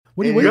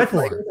What are you waiting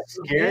for?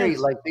 Scary,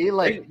 like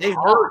they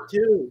hurt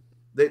too.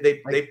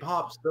 They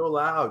pop so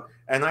loud,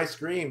 and I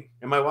scream,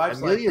 and my wife's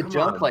Amelia like,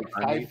 jumped like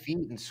 5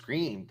 feet and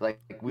screamed.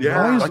 Like,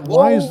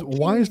 why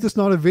is this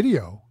not a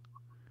video?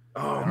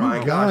 Oh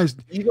my gosh!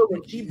 Even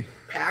when she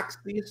packs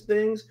these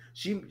things,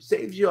 she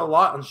saves you a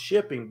lot on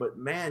shipping. But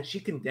man, she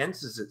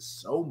condenses it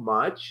so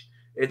much.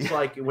 It's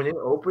like when it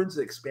opens,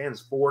 it expands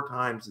 4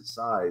 times its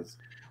size.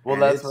 Well,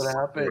 that's what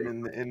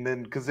happened, and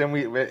then because then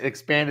we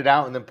expanded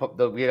out, and then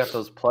we got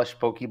those plush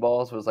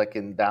Pokeballs. Was like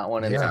in that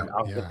one, and some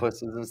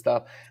octopuses and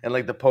stuff, and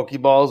like the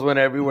Pokeballs went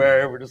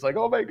everywhere. We're just like,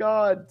 oh my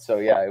god! So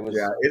yeah, it was.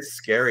 Yeah, it's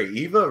scary.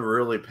 Eva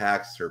really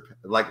packs her.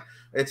 Like,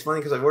 it's funny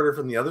because I've ordered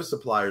from the other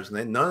suppliers,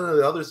 and none of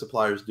the other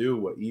suppliers do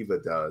what Eva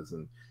does,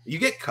 and you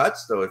get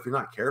cuts though if you're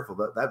not careful.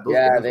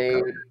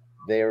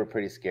 They were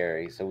pretty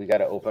scary, so we got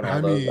to open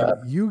all those up.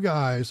 You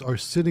guys are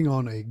sitting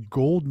on a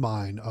gold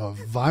mine of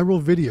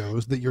viral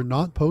videos that you're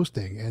not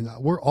posting, and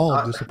we're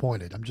all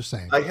disappointed. I'm just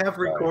saying. I have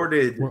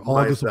recorded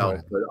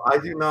myself, but I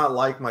do not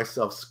like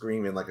myself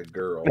screaming like a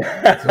girl.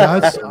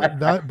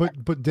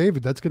 But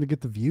David, that's going to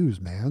get the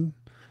views, man.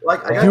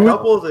 Like, I got a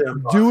couple of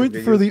them. Do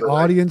it for the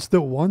audience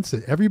that wants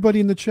it. Everybody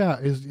in the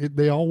chat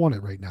they all want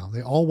it right now.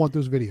 They all want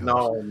those videos.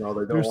 No, they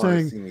don't. They're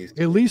saying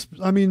at least.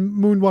 I mean,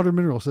 Moonwater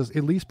Mineral says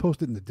at least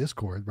post it in the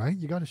Discord, right?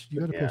 You got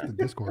to post it in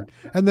Discord,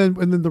 and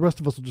then the rest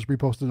of us will just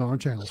repost it on our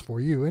channels for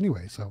you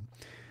anyway. So,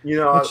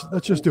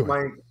 let's just do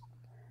it.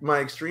 My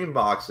extreme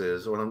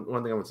boxes.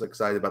 One thing I was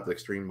excited about the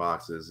extreme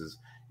boxes is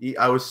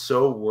I was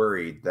so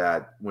worried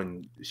that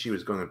when she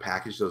was going to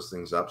package those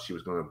things up, she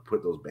was going to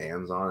put those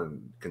bands on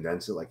and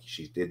condense it like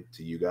she did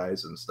to you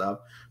guys and stuff.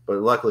 But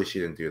luckily, she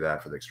didn't do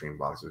that for the extreme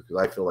boxes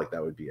because I feel like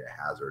that would be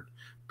a hazard.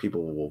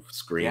 People will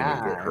scream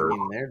and get hurt. I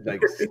mean, they're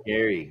like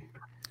scary.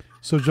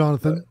 So,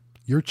 Jonathan,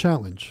 your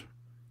challenge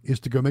is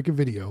to go make a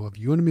video of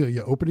you and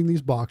Amelia opening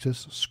these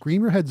boxes,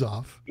 scream your heads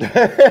off,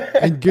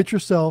 and get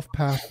yourself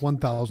past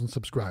 1,000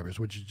 subscribers,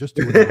 which is just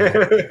do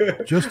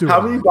it. Just do it.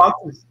 How many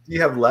boxes do you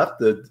have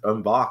left to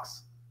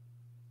unbox?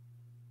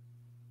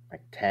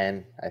 Like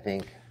 10, I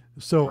think.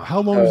 So how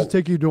long does it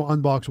take you to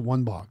unbox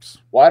one box?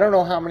 Well, I don't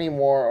know how many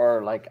more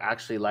are like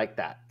actually like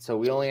that. So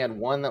we only had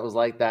one that was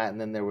like that, and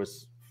then there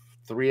was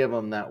 3 of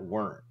them that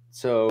weren't.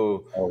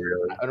 So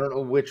I don't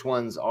know which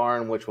ones are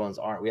and which ones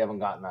aren't. We haven't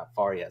gotten that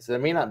far yet. So there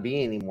may not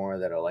be any more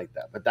that are like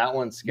that. But that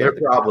one's scared.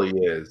 There probably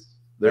is.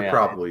 There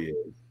probably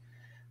is.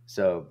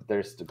 So there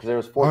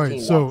was 14.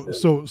 All right,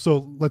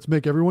 so let's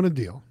make everyone a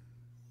deal.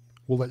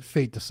 We'll let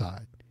fate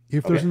decide.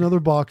 If there's another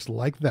box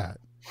like that,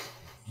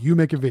 you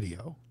make a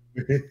video.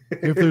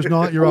 If there's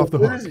not, you're off the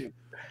hook.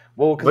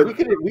 Well, because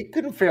we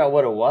couldn't figure out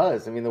what it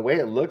was. I mean, the way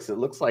it looks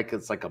like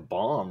it's like a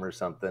bomb or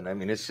something. I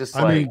mean, it's just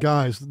I mean,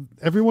 guys,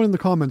 everyone in the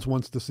comments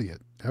wants to see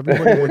it.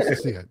 Everybody wants to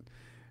see it.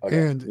 Okay.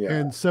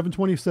 And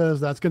 720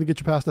 says that's going to get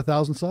you past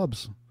 1,000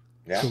 subs.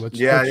 Yeah. So let's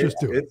just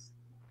do it.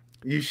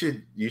 You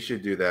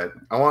should do that.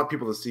 I want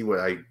people to see what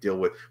I deal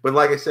with. But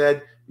like I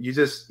said, you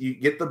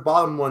get the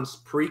bottom ones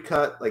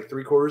pre-cut like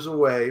 3/4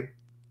 away,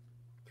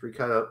 3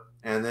 cut up,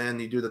 and then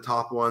you do the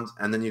top ones,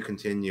 and then you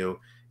continue.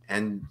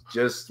 And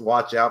just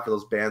watch out for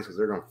those bands because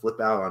they're going to flip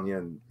out on you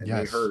and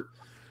they hurt.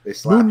 They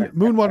slap.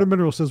 Moonwater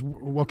Mineral says,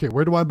 okay,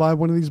 where do I buy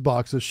one of these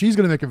boxes? She's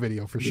going to make a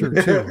video for sure,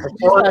 too.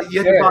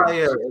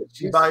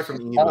 You buy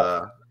from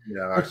Eva.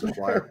 Yeah, our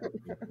supplier.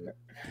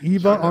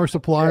 Eva, our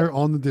supplier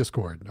on the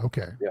Discord.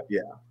 Okay.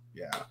 Yeah.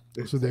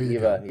 So there you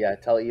go. Yeah,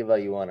 tell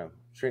Eva you want a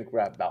shrink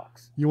wrap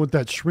box. You want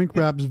that shrink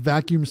wrapped,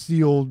 vacuum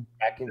sealed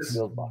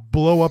box.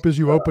 Blow up as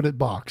you open it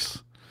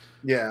box.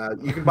 Yeah,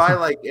 you can buy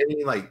like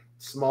any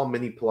small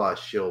mini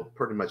plush. She'll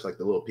pretty much like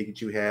the little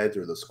Pikachu heads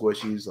or the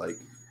squishies.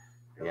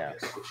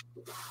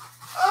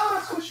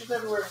 Squishies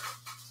everywhere.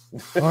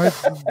 All right,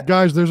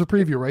 guys, there's a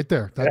preview right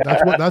there.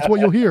 That's what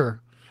you'll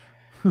hear.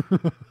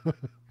 The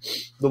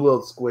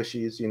little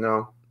squishies,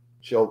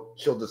 she'll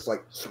just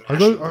like.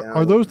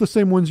 Are those the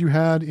same ones you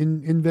had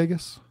in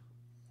Vegas?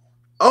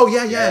 Oh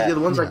yeah. The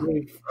ones I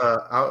gave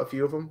out a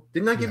few of them.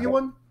 Didn't I give you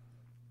one?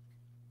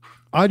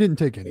 I didn't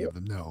take any of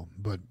them, no.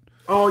 But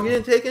oh, you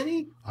didn't take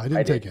any? I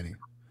didn't take any.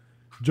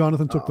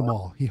 Jonathan took them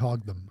all. He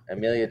hogged them.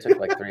 Amelia took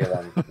like 3 of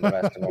them. The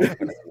rest of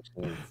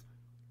them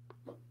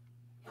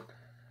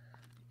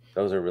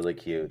those are really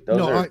cute.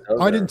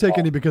 I didn't take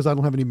any because I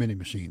don't have any mini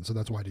machines, so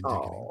that's why I didn't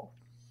take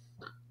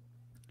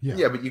any.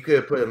 Yeah, but you could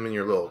have put them in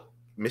your little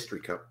mystery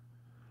cup.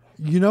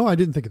 I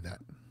didn't think of that.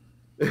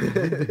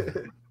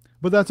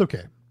 But that's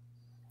okay.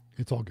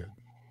 It's all good.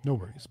 No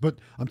worries. But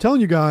I'm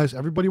telling you guys,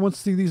 everybody wants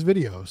to see these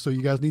videos, so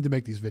you guys need to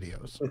make these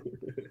videos.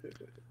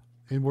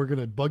 And we're going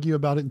to bug you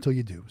about it until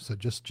you do. So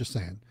just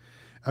saying.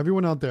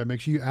 Everyone out there,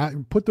 make sure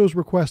you put those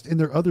requests in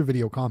their other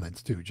video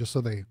comments too, just so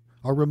they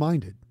are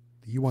reminded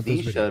that you want those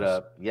videos. He showed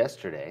up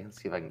yesterday.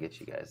 Let's see if I can get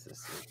you guys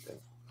this.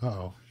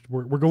 Uh-oh.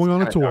 We're going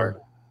on a tour.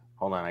 Dark.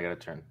 Hold on, I got to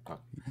turn. Oh.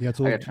 Yeah, it's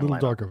a little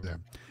dark over there.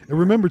 And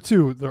remember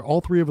too,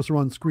 all 3 of us are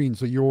on screen,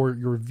 so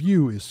your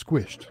view is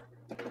squished.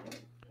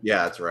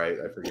 Yeah, that's right.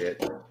 I forget.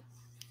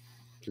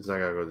 Because I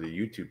got to go to the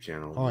YouTube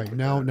channel. All right,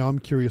 now I'm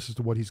curious as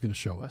to what he's going to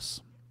show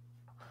us.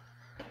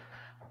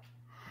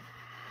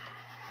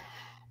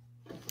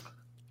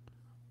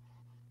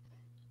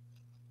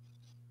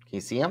 Can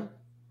you see them?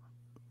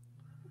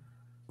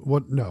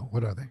 What? No.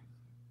 What are they?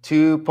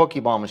 2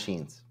 Pokeball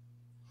machines.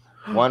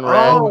 One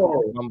red,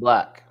 one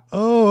black.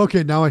 Oh,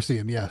 okay. Now I see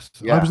them. Yes,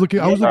 Yeah. I was looking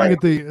at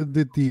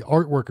the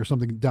artwork or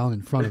something down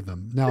in front of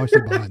them. Now I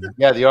see behind them.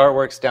 Yeah, the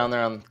artwork's down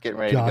there. I'm getting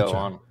ready to go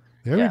on.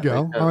 There we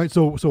go. All right.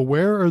 So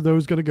where are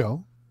those going to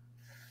go?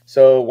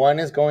 So one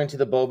is going to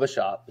the boba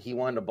shop. He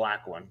wanted a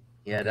black one.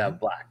 He had to have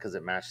black because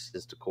it matches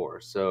his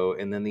decor. So,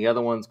 and then the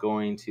other one's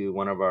going to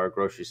one of our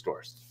grocery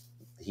stores.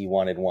 He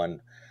wanted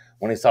one.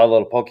 When he saw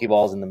little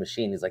Pokeballs in the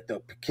machine, he's like,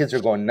 the kids are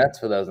going nuts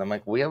for those. And I'm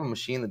like, we have a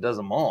machine that does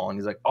them all. And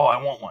he's like, oh,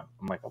 I want one.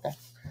 I'm like, okay.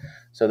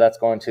 So that's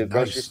going to a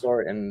grocery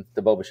store and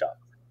the boba shop.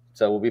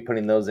 So we'll be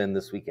putting those in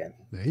this weekend.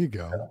 There you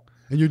go. So,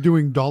 and you're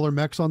doing dollar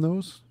mechs on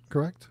those,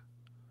 correct?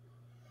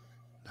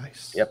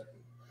 Nice. Yep.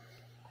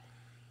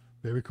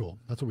 Very cool.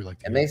 That's what we like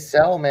to do. And they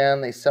sell, man.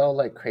 They sell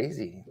like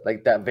crazy.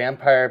 Like that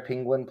vampire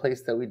penguin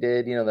place that we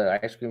did, the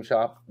ice cream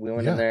shop. We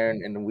went in there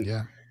and in a week.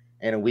 Yeah.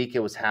 In a week, it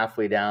was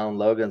halfway down.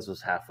 Logan's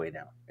was halfway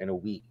down in a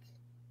week.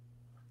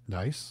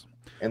 Nice.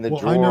 And the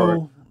drawer. I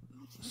know.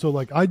 So,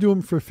 like, I do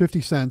them for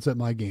 50 cents at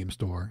my game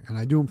store, and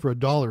I do them for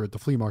 $1 at the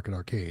flea market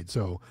arcade.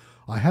 So,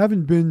 I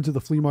haven't been to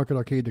the flea market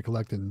arcade to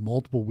collect in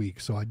multiple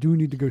weeks. So, I do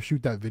need to go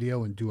shoot that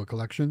video and do a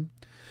collection.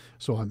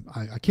 So,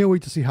 I can't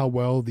wait to see how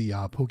well the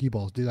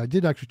Pokeballs did. I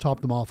did actually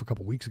top them off a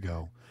couple weeks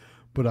ago,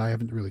 but I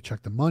haven't really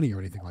checked the money or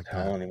anything like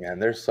that. I'm telling you, man,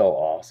 they're so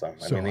awesome.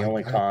 I mean, they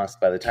only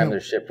cost, by the time they're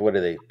shipped, what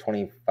are they,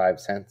 25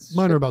 cents?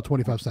 Mine are about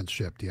 25 cents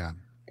shipped, yeah.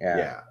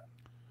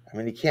 I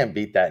mean, you can't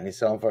beat that, and you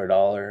sell them for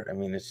 $1. I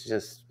mean, it's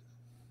just,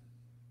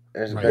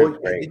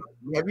 great.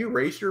 Have you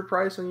raised your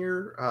price on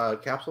your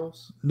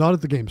capsules? Not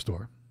at the game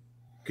store.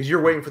 Because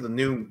you're waiting for the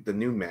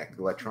new Mac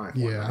electronic.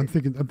 Yeah, one, right? I'm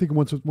thinking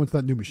once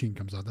that new machine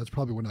comes out, that's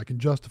probably when I can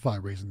justify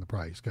raising the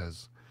price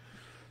because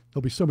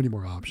there'll be so many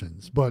more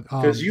options. But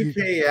because you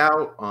pay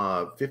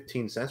out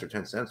 15 cents or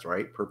 10 cents,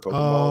 right, per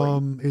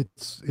Pokeball.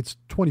 It's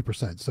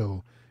 20%.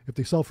 So if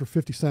they sell for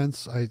 50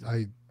 cents,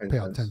 I pay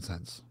out 10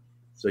 cents.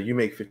 So you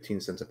make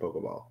 15 cents a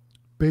Pokeball.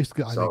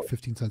 Basically, I make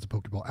 15 cents a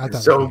Pokeball at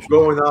that. So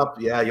going up,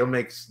 you'll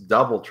make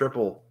double,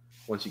 triple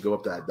once you go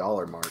up to that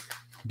 $1 mark.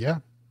 Yeah,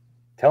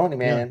 telling you,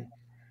 man,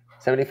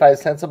 75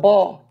 cents a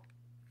ball.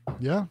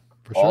 Yeah,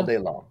 for sure. All day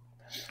long.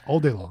 All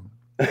day long.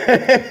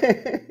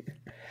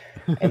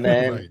 And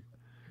then,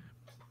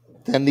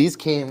 then these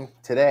came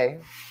today.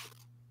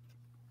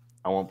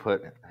 I won't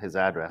put his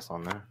address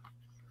on there.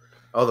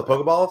 Oh, the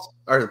Pokeballs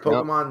or the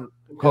Pokemon?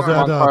 Is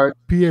that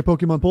PA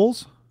Pokemon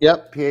Pulls?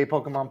 Yep, PA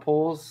Pokemon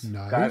Pulls.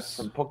 Nice. Got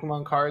some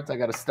Pokemon cards. I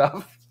got a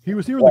stuff. He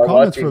was here in the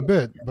comments for a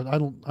bit, but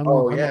I'm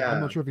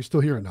not sure if he's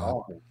still here or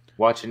not.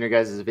 Watching your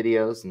guys'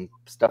 videos and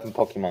stuff in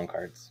Pokemon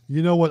cards.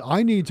 You know what?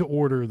 I need to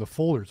order the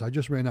folders. I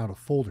just ran out of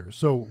folders.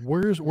 So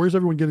where's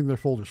everyone getting their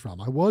folders from?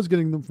 I was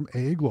getting them from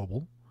AA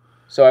Global.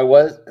 So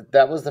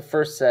that was the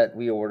first set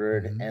we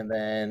ordered, and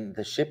then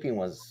the shipping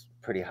was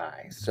pretty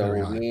high. So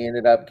we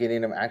ended up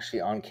getting them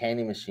actually on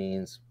candy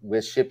machines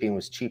with shipping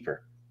was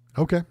cheaper.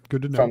 Okay,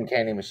 good to know. From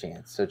candy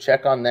machines. So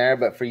check on there.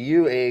 But for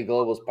you, AA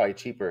Global is probably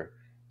cheaper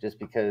just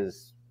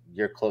because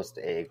you're close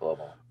to AA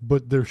Global.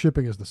 But their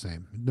shipping is the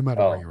same, no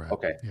matter where you're at.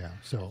 Okay. Yeah.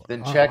 So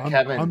then check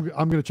Kevin. I'm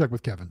going to check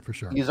with Kevin for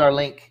sure. Use our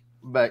link.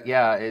 But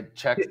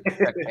check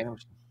candy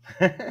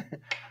machine.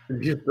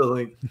 Use the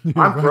link.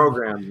 I'm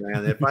programmed,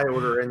 man. If I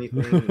order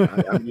anything,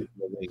 I'm using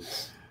the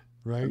links.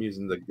 Right. I'm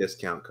using the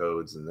discount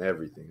codes and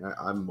everything.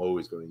 I'm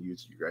always going to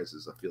use you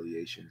guys'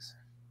 affiliations.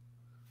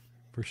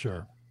 For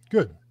sure.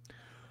 Good.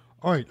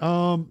 All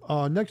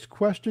right. Next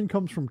question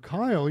comes from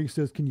Kyle. He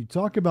says, "Can you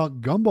talk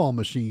about gumball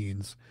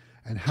machines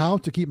and how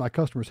to keep my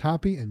customers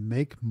happy and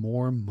make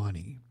more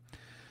money?"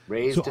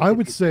 I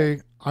would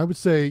say,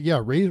 raise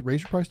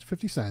your price to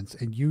 50 cents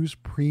and use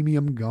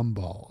premium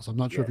gumballs. I'm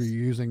not sure if you're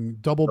using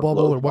Double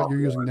Bubble or what you're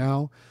using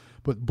now,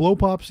 but Blow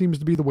Pop seems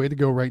to be the way to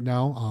go right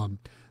now.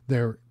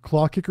 They're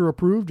Claw Kicker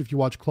approved. If you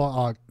watch Quick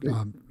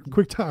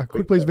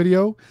Play's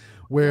video,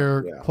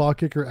 where Claw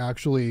Kicker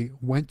actually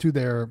went to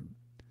their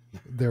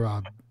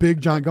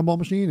big giant gumball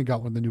machine and got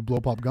one of the new Blow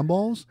Pop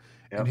gumballs,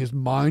 and his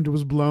mind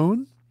was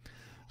blown.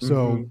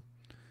 So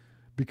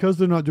because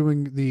they're not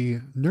doing the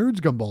Nerds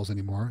gumballs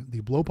anymore, the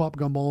Blow Pop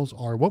gumballs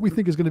are what we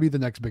think is going to be the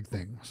next big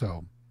thing.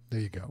 So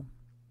there you go.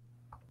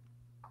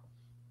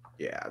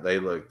 Yeah, they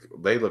look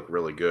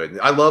really good.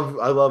 I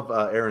love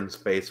Aaron's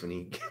face when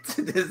he gets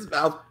in his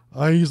mouth.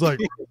 He's like,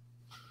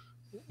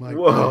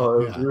 whoa,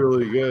 it's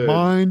really good.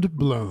 Mind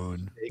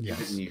blown.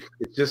 Yes.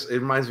 It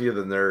reminds me of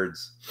the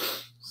Nerds.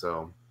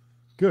 So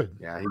good.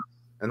 Yeah,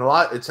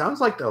 it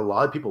sounds like a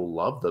lot of people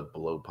love the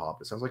Blow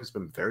Pop. It sounds like it's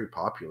been very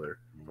popular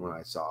from what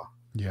I saw.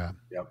 Yeah.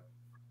 Yep.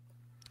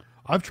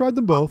 I've tried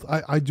them both.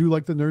 I do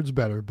like the Nerds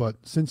better, but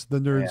since the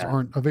Nerds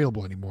aren't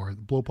available anymore,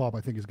 the Blow Pop I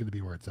think is going to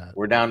be where it's at.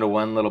 We're down to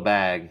one little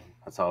bag.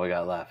 That's all we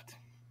got left.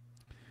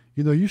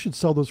 You should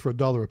sell those for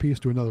 $1 a piece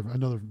to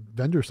another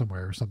vendor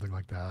somewhere or something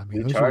like that. I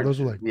mean, those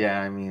are like. Yeah,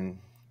 I mean,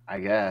 I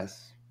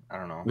guess. I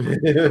don't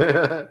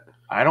know.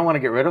 I don't want to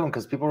get rid of them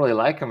because people really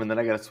like them, and then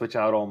I got to switch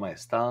out all my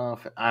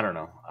stuff. I don't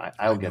know.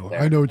 I'll get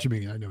there. I know what you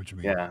mean.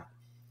 Yeah.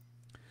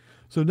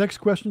 So next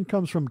question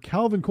comes from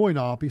Calvin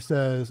Coinop. He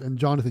says, and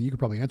Jonathan, you can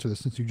probably answer this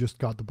since you just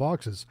got the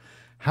boxes.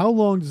 How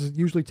long does it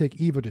usually take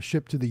Eva to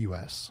ship to the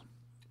U.S.?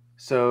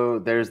 So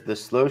there's the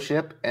slow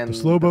ship and the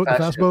slow boat, the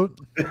fast boat.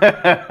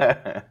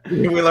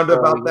 We learned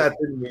about that,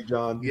 didn't we,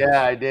 John?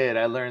 Yeah, I did.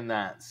 I learned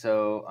that.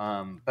 So,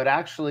 but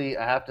actually,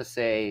 I have to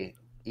say,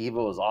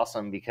 Eva was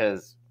awesome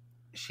because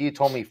she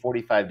told me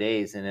 45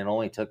 days and it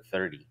only took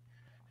 30.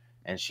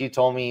 And she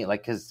told me,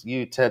 like, because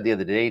you said the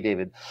other day,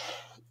 David,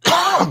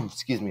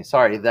 excuse me,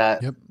 sorry,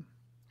 that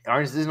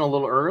ours isn't a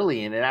little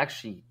early, and it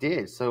actually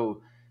did.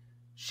 So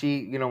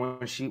she,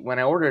 when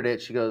I ordered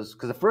it, she goes,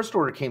 because the first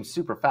order came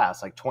super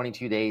fast, like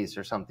 22 days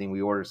or something.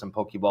 We ordered some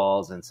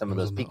Pokeballs and some of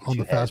those Pikachu on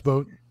the fast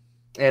boat.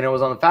 And it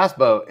was on the fast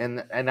boat,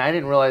 and I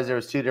didn't realize there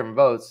was 2 different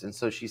boats. And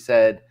so she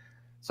said,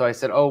 so I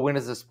said, oh, when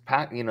is this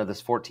pack?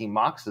 This 14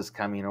 boxes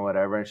coming or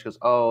whatever? And she goes,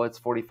 oh, it's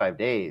 45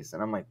 days.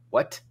 And I'm like,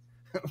 what?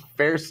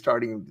 Fair's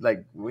starting,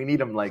 like, we need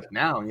them like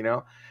now,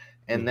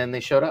 And then they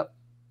showed up.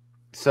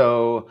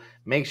 So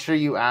make sure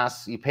you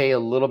pay a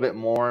little bit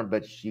more,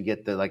 but you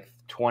get the like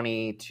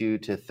 22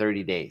 to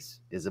 30 days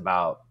is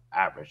about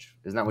average.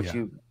 Isn't that what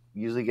you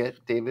usually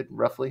get, David,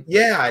 roughly?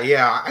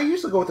 Yeah. I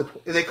usually go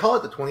with they call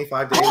it the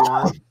 25-day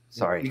one.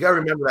 Sorry. You got to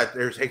remember that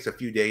there takes a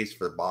few days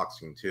for the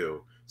boxing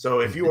too.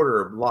 So if you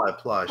order a lot of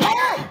plush,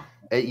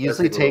 it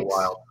usually takes,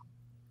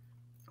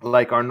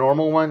 like our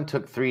normal one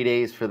took 3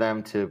 days for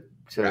them to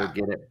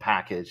get it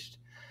packaged.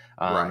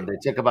 They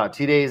took about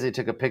 2 days. They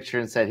took a picture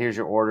and said, here's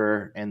your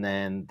order. And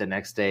then the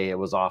next day it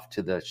was off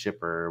to the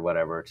shipper or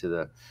whatever,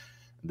 to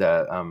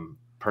the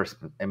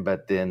person.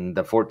 But then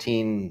the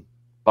 14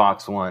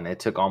 box one,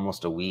 it took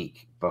almost a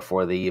week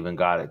before they even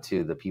got it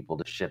to the people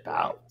to ship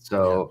out.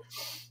 So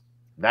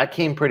that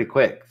came pretty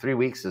quick. 3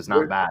 weeks is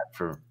not bad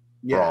for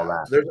all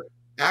that. There's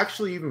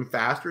actually even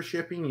faster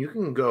shipping. You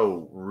can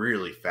go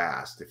really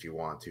fast if you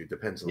want to.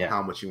 Depends on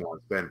how much you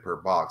want to spend per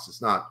box.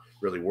 It's not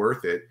really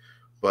worth it.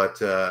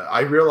 But I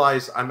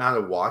realized I'm out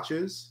of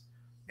watches,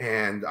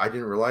 and I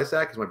didn't realize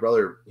that because my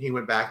brother, he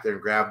went back there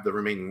and grabbed the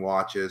remaining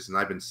watches, and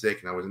I've been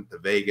sick, and I went to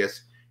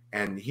Vegas,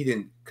 and he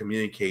didn't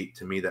communicate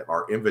to me that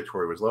our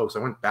inventory was low.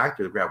 So I went back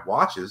there to grab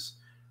watches,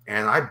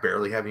 and I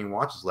barely have any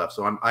watches left.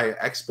 So I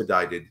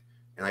expedited,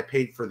 and I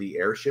paid for the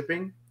air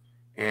shipping.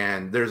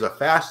 And there's a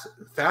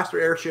faster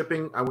air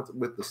shipping. I went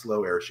with the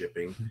slow air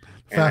shipping.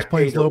 Fast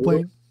plane, slow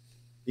plane?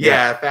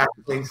 Yeah, fast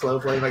plane, slow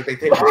plane. Like they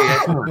take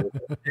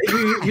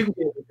you can get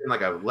it in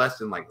like less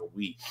than like a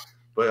week.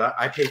 But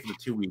I paid for the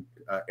 2-week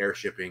air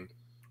shipping.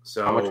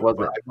 So how much was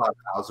it? I bought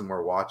 1,000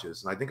 more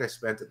watches. And I think I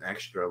spent an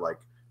extra like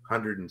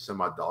 $100 and some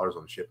odd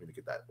on shipping to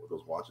get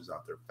those watches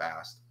out there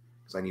fast.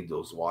 Because I need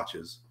those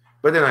watches.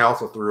 But then I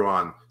also threw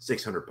on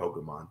 600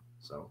 Pokemon.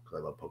 So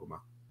because I love Pokemon.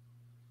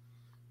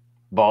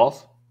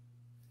 Balls?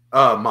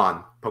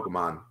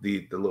 Pokemon,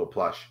 the little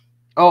plush.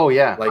 Oh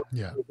yeah, like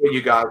what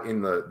you got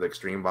in the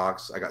extreme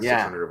box. I got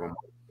 600 of them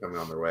coming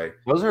on their way.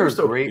 Those are a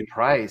great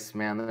price,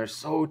 man. They're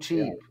so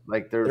cheap. Yeah.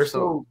 Like they're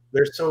so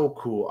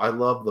cool. I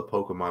love the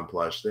Pokemon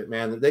plush.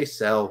 They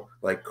sell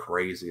like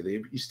crazy.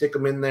 You stick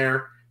them in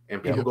there,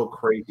 and people go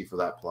crazy for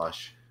that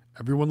plush.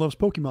 Everyone loves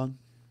Pokemon.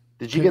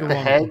 Did you get the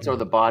heads or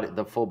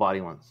the full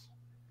body ones?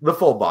 The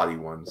full body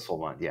ones. The full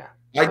one, yeah.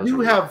 I do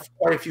have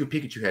quite a few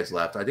Pikachu heads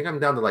left. I think I'm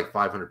down to like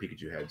 500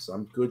 Pikachu heads, so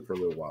I'm good for a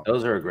little while.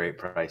 Those are a great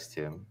price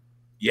too.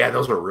 Yeah,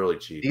 those are really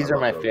cheap. These are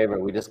my favorite.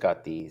 We just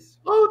got these.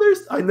 Oh,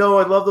 I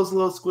love those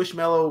little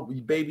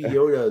Squishmallow baby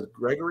Yoda,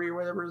 Gregory or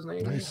whatever his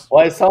name is.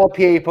 Well, I saw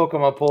PA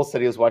Pokemon Pulse said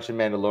he was watching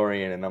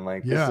Mandalorian, and I'm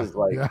like, this is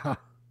like I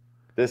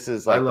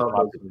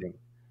love the thing.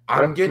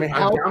 I'm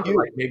down to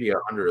like maybe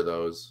 100 of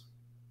those.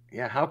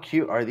 Yeah, how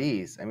cute are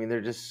these? I mean,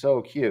 they're just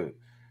so cute.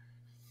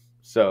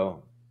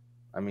 So,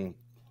 I mean,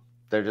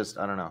 they're just,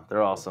 I don't know.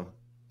 They're awesome.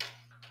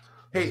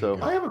 Hey,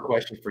 I have a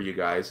question for you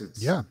guys.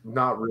 It's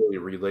not really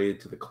related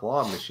to the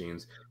claw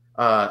machines.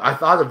 I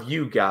thought of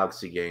you,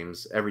 Galaxy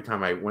Games, every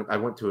time I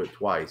went to it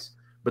twice.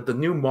 But the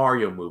new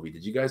Mario movie,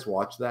 did you guys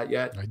watch that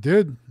yet? I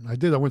did.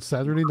 I went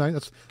Saturday night.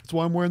 That's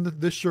why I'm wearing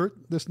this shirt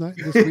this week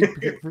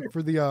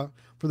for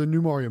the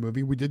new Mario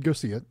movie. We did go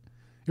see it.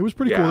 It was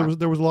pretty cool.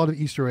 There was a lot of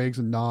Easter eggs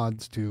and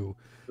nods to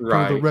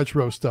kind of the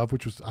retro stuff,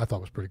 which I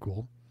thought was pretty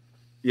cool.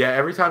 Yeah,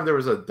 every time there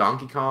was a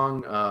Donkey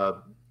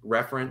Kong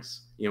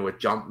reference, with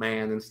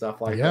Jumpman and stuff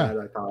like that,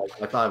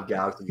 I thought of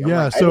Galaxy.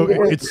 Yeah, so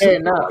it's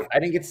enough. I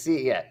didn't get to see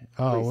it yet.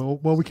 Oh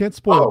well, we can't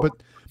spoil it,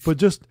 but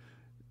just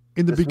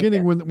in the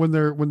beginning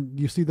when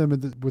you see them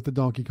with the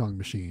Donkey Kong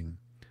machine,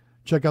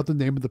 check out the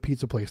name of the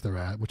pizza place they're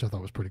at, which I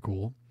thought was pretty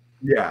cool.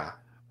 Yeah.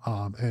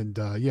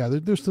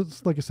 There's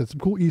like I said, some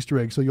cool Easter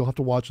eggs, so you'll have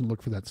to watch and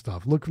look for that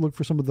stuff. Look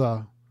for some of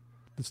the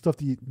stuff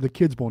the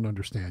kids won't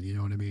understand. You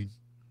know what I mean?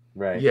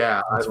 Right.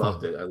 Yeah, I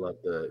loved it. I loved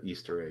the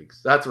Easter eggs.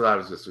 That's what I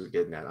was just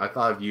getting at. I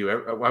thought of you.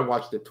 I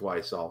watched it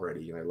twice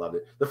already, and I loved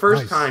it. The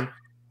first time,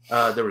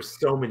 there were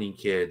so many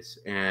kids,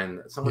 and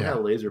someone had a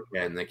laser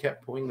pen, and they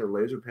kept pointing their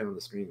laser pen on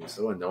the screen. It was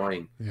so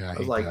annoying. Yeah, I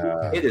was like,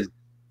 it is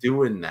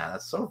doing that.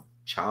 That's so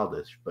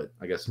childish, but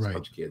I guess it's a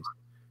bunch of kids.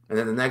 And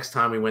then the next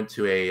time we went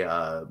to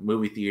a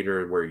movie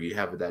theater where you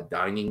have that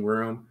dining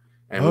room,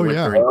 And Oh, we went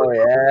yeah. during Oh,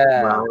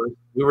 yeah. hours.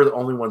 We were the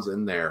only ones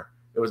in there.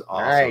 It was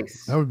awesome.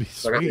 Nice. That would be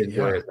So I got to sweet.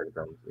 enjoy Yeah. it.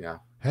 Yeah.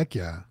 Heck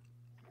yeah.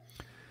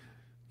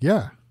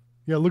 Yeah.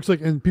 Yeah, it looks like,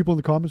 and people in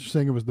the comments are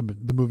saying it was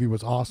the movie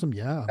was awesome.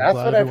 Yeah, I'm That's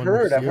glad what I've everyone went to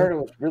heard. I've see heard it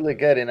was really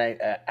good, and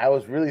I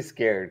was really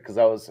scared because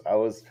I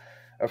was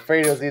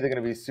afraid it was either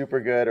going to be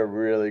super good or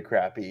really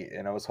crappy,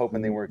 and I was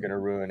hoping they weren't going to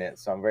ruin it.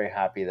 So I'm very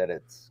happy that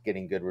it's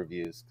getting good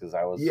reviews because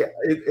I was. Yeah,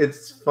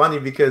 it's funny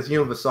because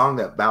the song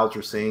that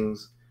Bowser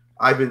sings.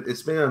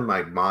 It's been in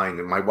my mind,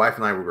 and my wife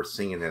and I were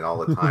singing it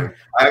all the time.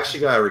 I actually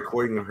got a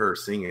recording of her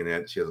singing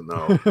it. She doesn't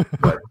know,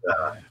 but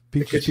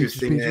because she was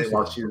singing it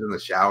while she was in the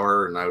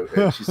shower,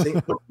 and she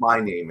put my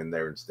name in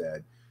there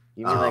instead.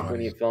 You mean like when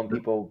you film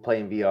people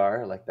playing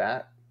VR like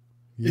that?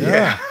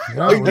 Yeah.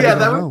 Oh, yeah,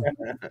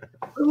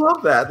 I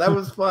love that. That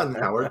was fun,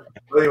 Howard.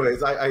 But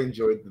anyways, I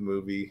enjoyed the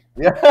movie.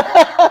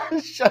 Yeah.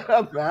 Shut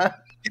up, man.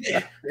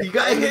 You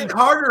got to hit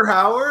harder,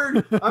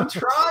 Howard. I'm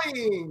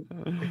trying.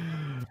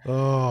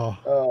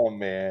 Oh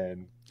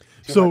man.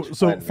 So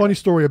funny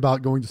story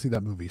about going to see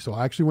that movie. So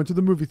I actually went to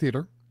the movie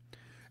theater,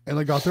 and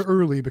I got there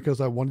early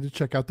because I wanted to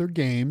check out their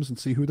games and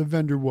see who the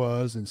vendor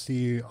was and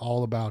see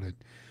all about it.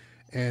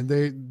 And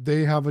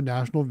they have a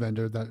national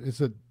vendor that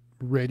is a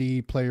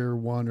Ready Player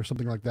One or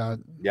something like that.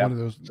 Yeah. One of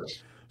those.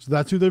 So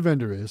that's who their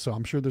vendor is. So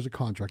I'm sure there's a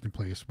contract in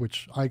place,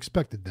 which I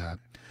expected that.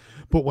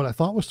 But what I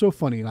thought was so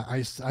funny, and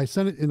I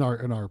sent it in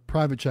our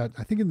private chat,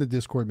 I think in the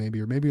Discord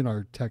maybe, or maybe in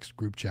our text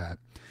group chat.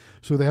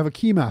 So they have a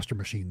Keymaster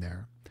machine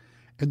there.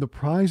 And the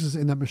prizes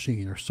in that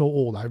machine are so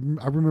old. I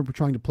remember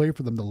trying to play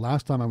for them the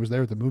last time I was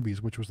there at the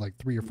movies, which was like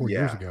 3 or 4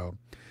 years ago.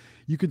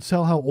 You could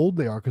tell how old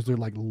they are because they're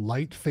like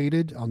light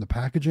faded on the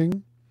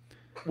packaging.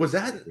 Was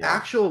that an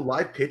actual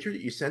live picture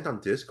that you sent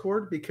on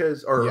Discord?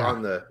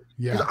 On the...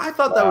 Yeah. Because I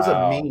thought that was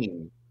a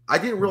meme. I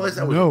didn't realize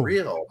that was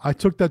real. I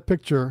took that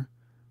picture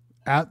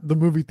at the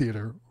movie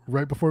theater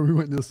right before we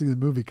went to see the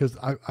movie because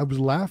I was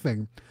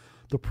laughing.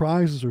 The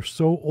prizes are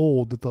so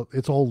old that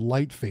it's all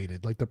light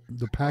faded. Like the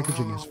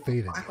packaging is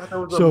faded. I thought that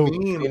was a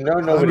meme.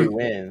 Nobody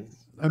wins.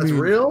 That's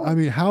real? I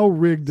mean, how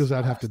rigged does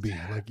that have to be?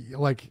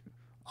 Like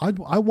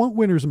I want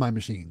winners in my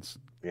machines.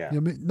 Yeah.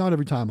 Not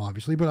every time,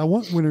 obviously, but I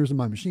want winners in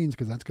my machines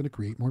because that's going to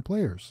create more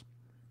players.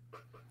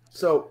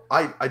 So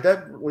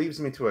that leaves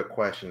me to a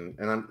question,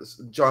 and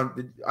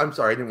I'm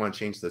sorry, I didn't want to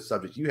change the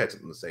subject. You had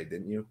something to say,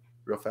 didn't you?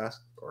 Real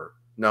fast, or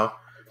no?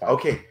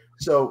 Okay.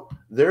 So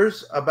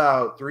there's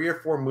about 3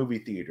 or 4 movie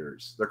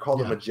theaters. They're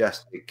called the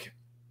Majestic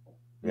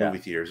movie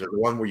theaters. They're the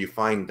one where you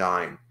fine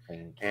dine,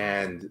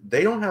 and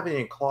they don't have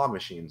any claw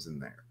machines in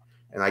there.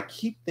 And I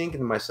keep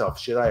thinking to myself,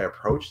 should I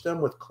approach them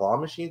with claw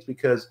machines?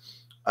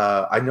 Because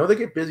I know they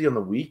get busy on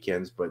the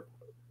weekends, but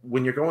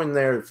when you're going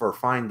there for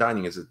fine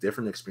dining, is it a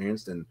different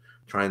experience than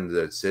trying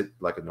to sit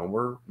like a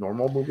normal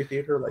movie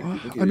theater? Like,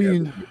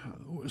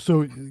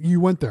 so you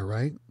went there,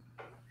 right?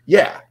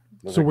 Yeah.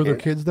 So were there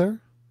kids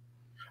there?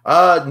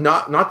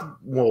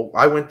 Well,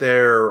 I went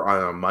there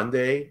on a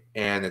Monday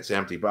and it's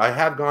empty, but I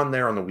have gone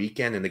there on the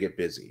weekend and they get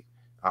busy.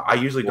 I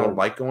usually don't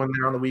like going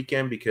there on the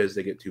weekend because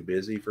they get too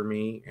busy for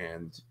me.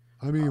 And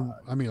I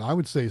mean, I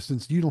would say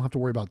since you don't have to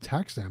worry about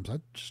tax stamps,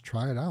 I'd just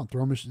try it out.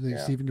 Throw a machine,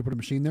 see if you can put a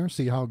machine there,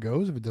 see how it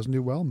goes. If it doesn't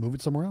do well, move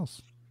it somewhere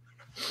else.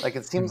 Like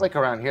it seems like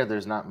around here,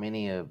 there's not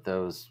many of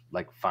those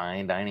like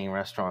fine dining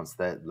restaurants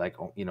that like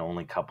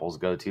only couples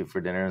go to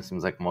for dinner. It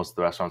seems like most of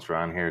the restaurants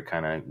around here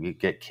kind of you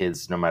get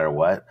kids no matter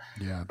what.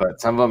 Yeah. But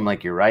some of them,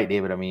 like you're right,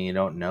 David. I mean, you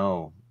don't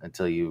know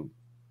until you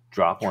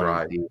drop one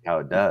and see how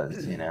it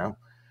does.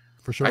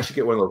 For sure. I should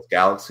get one of those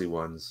Galaxy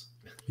ones.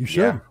 You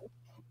should.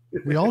 Yeah.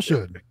 We all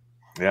should.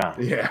 Yeah.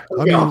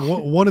 I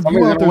mean, one of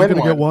you out there is going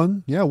to get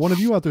one. Yeah, one of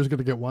you out there is going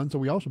to get one, so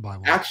we all should buy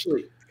one.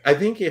 Actually, I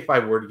think if I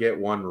were to get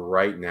one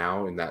right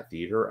now in that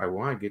theater, I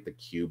want to get the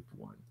cube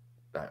one.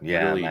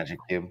 Magic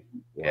Cube.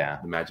 Yeah.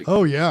 The Magic.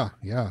 Oh, yeah.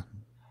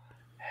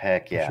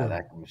 Heck yeah,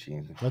 that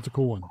machine. That's a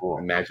cool one. Cool.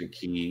 A Magic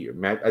Key.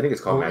 I think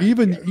it's called Magic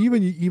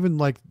even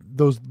like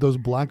those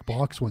black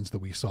box ones that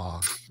we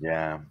saw.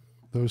 Yeah.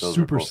 Those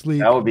super sleek.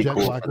 That would be jet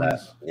cool black for that.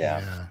 ones.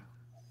 Yeah.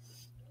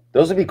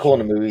 Those would be cool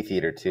in a movie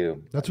theater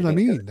too. That's what I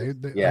mean.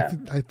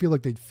 I feel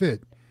like they'd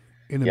fit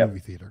in a movie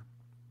theater.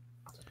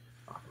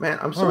 Man,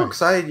 I'm so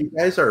excited. You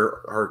guys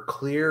are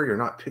clear. You're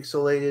not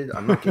pixelated.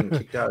 I'm not getting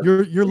kicked out.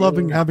 You're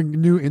loving having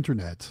new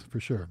internet for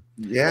sure.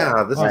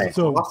 Yeah, this is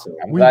awesome.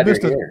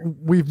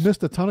 We've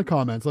missed a ton of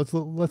comments.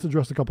 Let's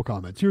address a couple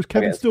comments. Here's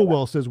Kevin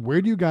Stillwell says,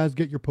 "Where do you guys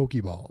get your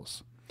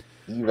Pokeballs?"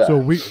 Eva. So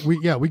we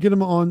get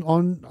them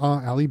on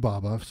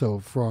Alibaba. So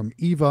from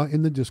Eva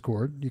in the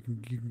Discord, you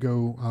can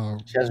go.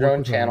 She has her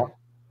own channel.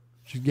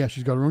 She's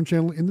got her own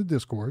channel in the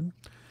Discord.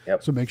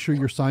 Yep. So make sure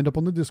you're signed up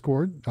on the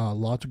Discord.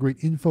 Lots of great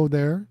info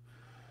there,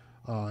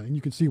 and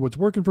you can see what's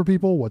working for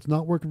people, what's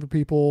not working for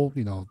people.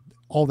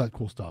 All that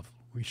cool stuff.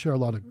 We share a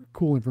lot of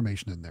cool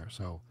information in there.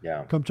 So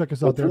come check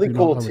us out. It's really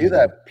cool too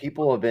that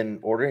people have been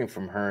ordering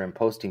from her and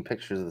posting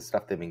pictures of the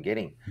stuff they've been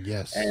getting.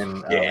 Yes. And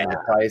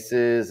the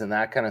prices and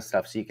that kind of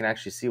stuff. So you can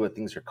actually see what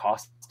things are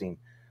costing,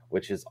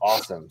 which is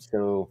awesome.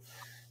 So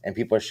and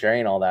people are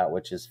sharing all that,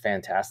 which is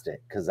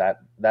fantastic because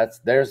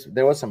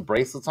there was some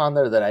bracelets on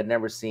there that I'd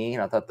never seen.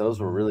 I thought those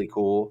were really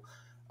cool.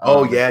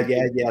 Oh yeah,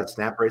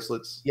 snap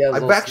bracelets. Yeah,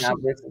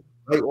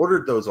 I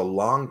ordered those a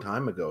long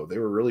time ago. They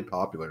were really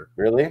popular.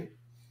 Really?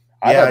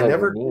 Yeah, I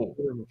never did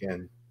them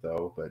again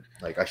though, but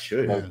like I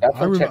should. Yeah.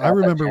 I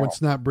remember when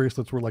snap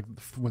bracelets were like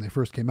when they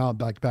first came out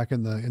back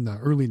in the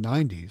early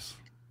 90s.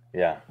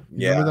 Yeah.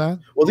 Remember that?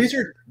 Well,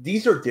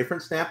 these are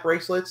different snap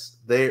bracelets.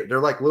 They're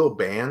like little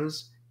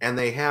bands, and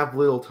they have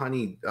little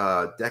tiny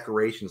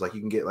decorations. Like you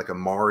can get like a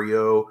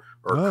Mario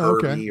or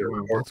Kirby,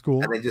 or that's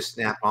cool. And they just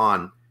snap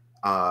on,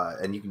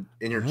 and you can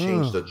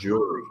interchange the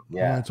jewelry.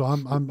 Yeah. Right, so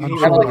I'm kind of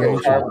like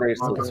a charm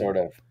bracelet, sort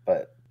of,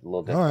 but a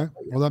little different. All right.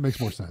 Well, that makes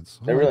more sense.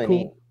 They're really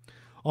neat.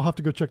 I'll have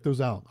to go check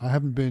those out. I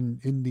haven't been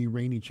in the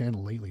Rainy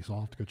channel lately, so I'll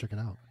have to go check it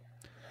out.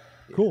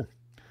 Cool.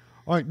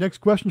 All right, next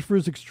question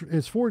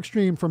is for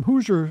Extreme from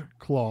Hoosier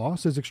Claw.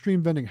 Says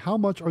Extreme Vending, how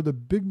much are the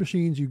big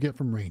machines you get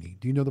from Rainy?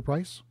 Do you know the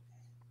price?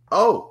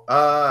 Oh,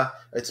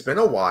 it's been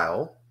a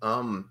while.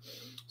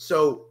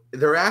 So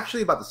they're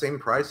actually about the same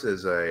price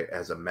as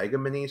a Mega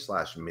Mini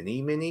 /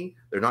 Mini.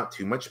 They're not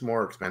too much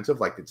more expensive.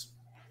 Like it's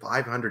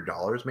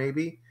 $500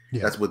 maybe.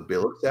 Yeah. That's with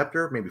bill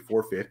acceptor, maybe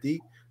 $450.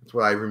 That's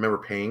what I remember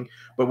paying.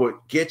 But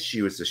what gets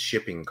you is the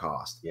shipping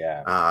cost.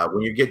 Yeah.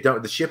 When you get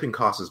done, the shipping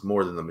cost is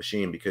more than the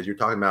machine because you're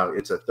talking about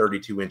it's a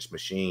 32-inch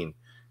machine,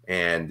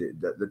 and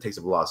that takes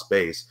up a lot of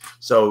space.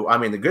 So, I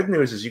mean, the good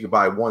news is you can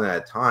buy one at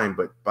a time,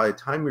 but by the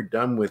time you're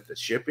done with the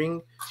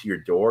shipping to your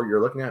door,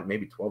 you're looking at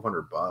maybe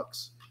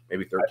 $1,200,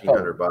 maybe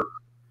 $1,300.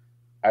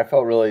 I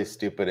felt really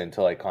stupid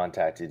until I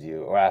contacted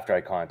you, or after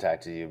I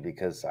contacted you,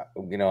 because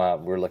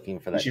we're looking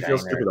for that. You feel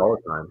stupid all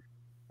the time.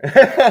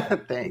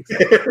 Thanks.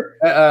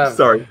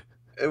 Sorry.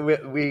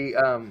 We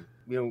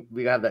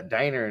got that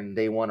diner and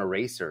they want a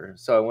racer.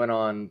 So I went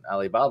on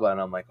Alibaba and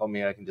I'm like, oh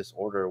man, I can just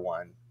order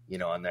one,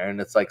 on there,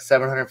 and it's like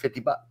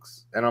 $750.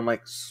 And I'm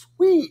like,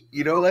 sweet,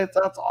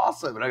 that's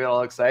awesome. And I got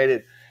all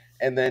excited.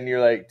 And then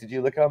you're like, did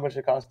you look how much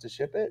it costs to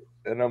ship it?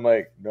 And I'm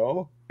like,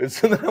 no. And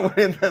so then I went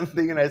in that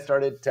thing and I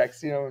started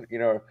texting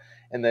them,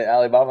 and the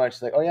Alibaba, and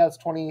she's like, oh yeah, it's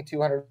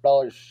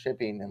 $2,200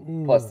 shipping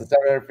and plus the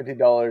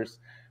 $750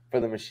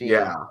 for the machine.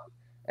 Yeah.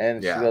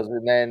 And she goes,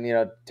 and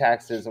then,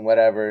 taxes and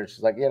whatever. And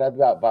she's like, yeah, that'd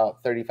be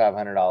about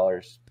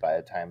 $3,500 by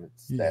the time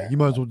it's there. You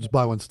might as well just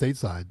buy one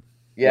stateside.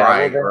 Yeah.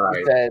 Right.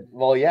 She said,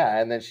 well, yeah.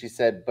 And then she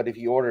said, but if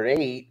you ordered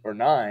 8 or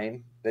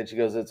 9, then she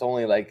goes, it's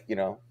only like,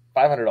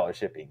 $500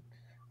 shipping.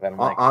 And I'm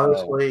like,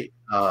 honestly,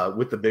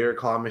 with the bigger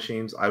claw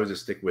machines, I would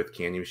just stick with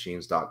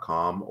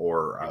candymachines.com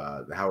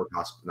or the Howard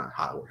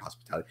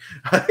Hospitality,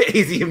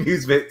 AZ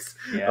Amusements,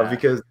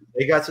 because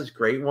they got such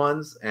great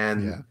ones,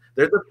 and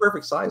they're the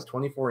perfect size,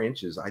 24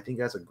 inches. I think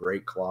that's a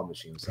great claw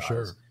machine size. For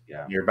sure.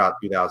 Yeah. You're about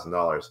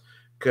 $2,000.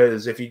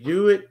 Because if you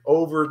do it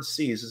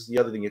overseas, this is the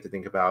other thing you have to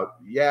think about.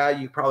 Yeah,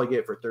 you probably get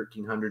it for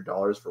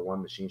 $1,300 for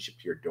one machine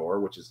shipped to your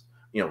door, which is,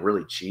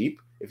 really cheap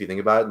if you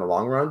think about it in the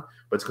long run,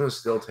 but it's going to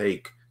still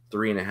take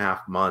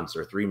 3.5 months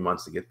or 3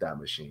 months to get that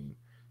machine,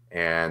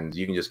 and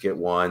you can just get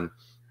one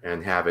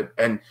and have it.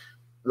 And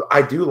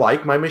I do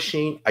like my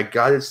machine. I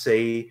gotta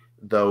say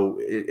though,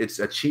 it's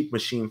a cheap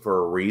machine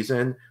for a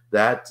reason.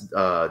 That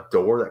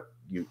door that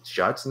you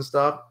shuts and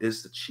stuff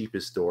is the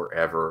cheapest door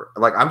ever.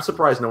 Like, I'm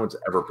surprised no one's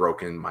ever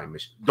broken my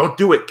machine. Don't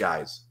do it,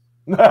 guys.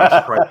 I'm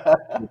surprised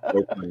you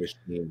broke my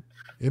machine.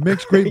 It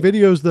makes great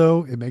videos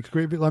though. It makes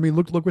great. I mean,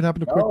 look what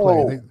happened to Quick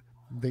Play.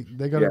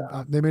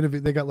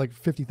 They got like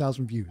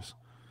 50,000 views.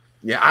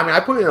 Yeah, I mean, I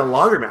put it in a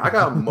laundromat. I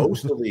got them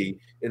mostly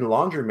in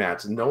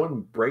laundromats, and no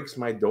one breaks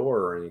my door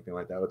or anything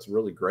like that. It's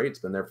really great. It's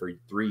been there for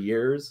 3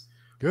 years.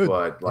 Good.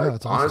 But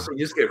honestly, awesome.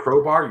 you just get a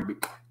crowbar,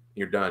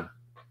 you're done.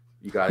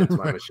 You got it to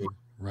my machine.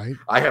 Right.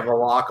 I have a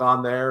lock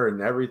on there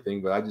and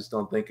everything, but I just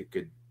don't think it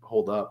could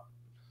hold up.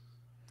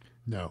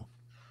 No.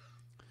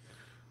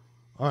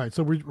 All right,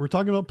 so we're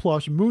talking about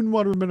plush.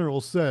 Moonwater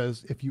Minerals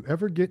says, if you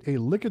ever get a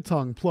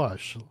Lickitung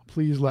plush,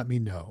 please let me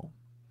know.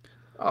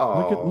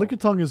 Oh,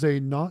 Lickitung is a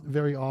not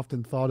very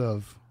often thought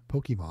of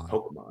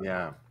Pokemon.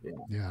 Yeah.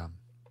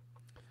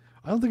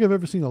 I don't think I've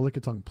ever seen a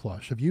Lickitung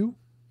plush. Have you?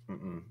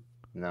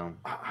 No.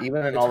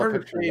 Even in all the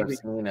pictures I've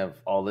seen of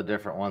all the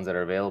different ones that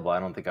are available, I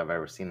don't think I've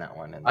ever seen that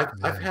one.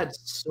 I've had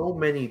so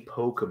many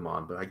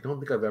Pokemon, but I don't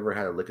think I've ever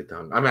had a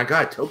Lickitung. I mean, I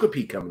got a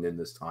Togepi coming in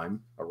this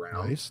time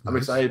around. Nice. I'm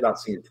excited about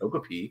seeing a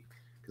Togepi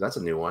because that's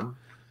a new one.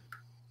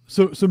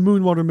 So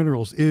Moonwater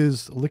Minerals,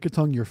 is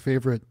Lickitung your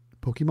favorite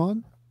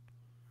Pokemon?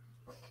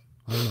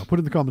 I don't know. Put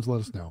it in the comments. Let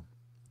us know.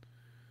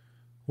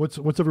 What's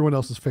everyone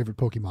else's favorite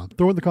Pokemon?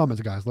 Throw in the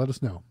comments, guys. Let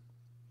us know.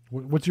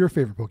 What's your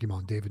favorite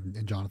Pokemon, David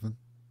and Jonathan?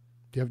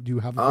 Do you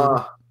have a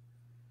favorite?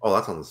 Oh,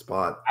 that's on the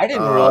spot. I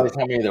didn't realize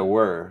how many there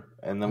were,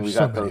 and then we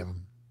got so those.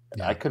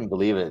 Yeah. I couldn't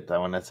believe it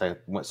when I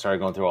started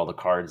going through all the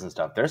cards and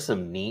stuff. There's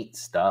some neat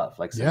stuff,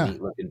 like some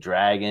neat looking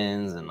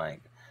dragons and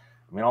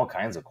all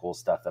kinds of cool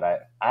stuff that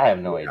I have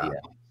no idea.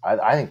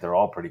 I think they're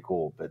all pretty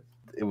cool, but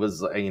it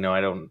was I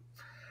don't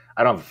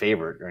have a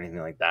favorite or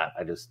anything like that.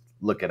 I just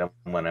look at them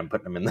when I'm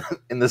putting them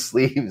in the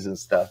sleeves and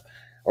stuff.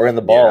 or in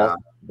the balls. Yeah.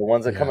 The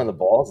ones that come in the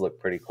balls look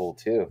pretty cool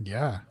too.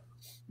 Yeah.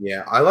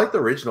 Yeah, I like the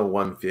original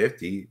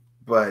 150,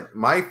 but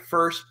my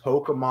first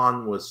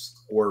Pokemon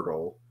was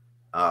Squirtle.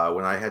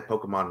 When I had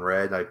Pokemon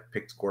Red, I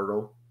picked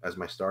Squirtle as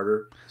my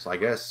starter. So I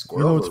guess Squirtle.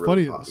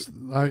 You know, it's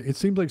funny. It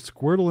seems like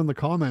Squirtle in the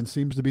comments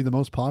seems to be the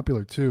most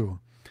popular too.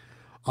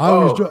 I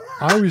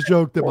always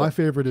joke that my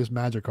favorite is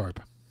Magikarp.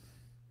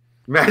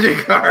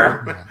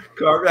 Magikarp. Yeah.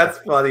 Carp, that's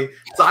funny.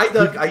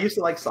 Psyduck. I used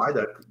to like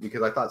Psyduck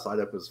because I thought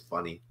Psyduck was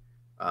funny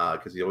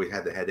because he always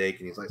had the headache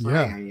and he's like,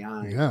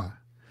 yeah.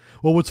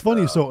 Well, what's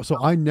funny, so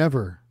I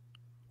never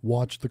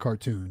watched the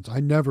cartoons.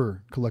 I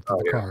never collected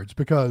the cards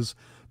because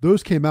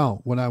those came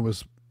out when I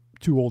was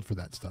too old for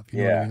that stuff.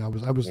 You know what I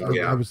mean? I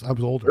was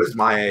older. It was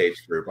my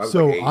age group.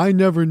 I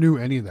never knew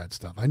any of that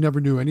stuff. I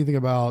never knew anything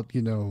about,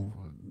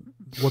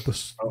 what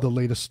the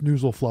latest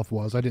snoozle fluff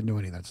was. I didn't know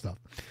any of that stuff.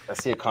 I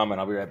see a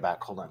comment. I'll be right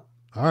back. Hold on.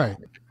 All right.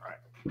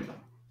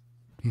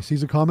 He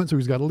sees a comment, so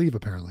he's got to leave,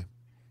 apparently.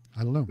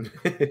 I don't know.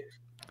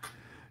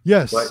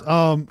 Yes.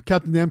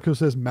 Captain Namco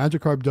says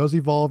Magikarp does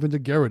evolve into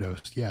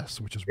Gyarados. Yes,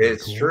 which is really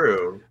cool.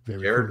 True.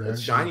 Very cool.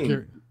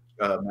 Shiny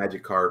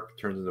Magikarp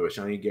turns into a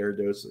shiny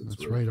Gyarados.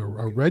 That's right. A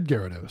red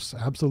Gyarados.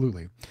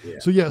 Absolutely.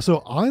 Yeah.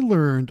 So I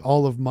learned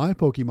all of my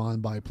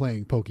Pokemon by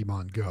playing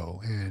Pokemon Go.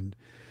 And,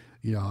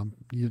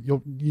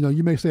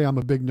 you may say I'm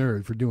a big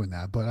nerd for doing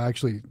that, but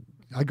actually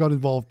I got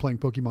involved playing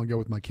Pokemon Go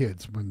with my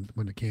kids when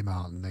it came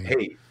out. And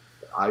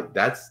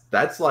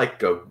that's like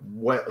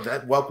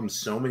that welcomes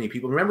so many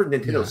people. Remember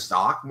Nintendo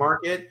stock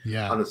market?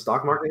 Yeah. On the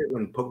stock market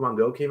when Pokemon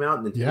Go came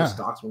out, Nintendo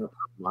stocks went up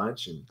so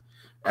much, and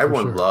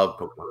everyone loved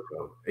Pokemon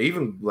Go.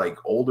 Even like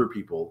older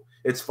people.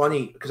 It's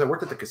funny because I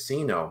worked at the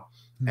casino,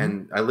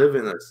 and I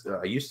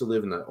used to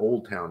live in the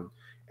old town,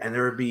 and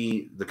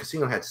the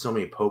casino had so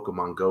many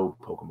Pokemon Go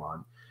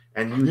Pokemon,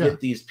 and you get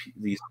these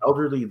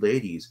elderly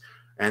ladies.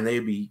 And they'd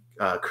be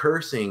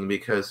cursing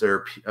because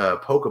their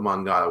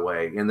Pokemon got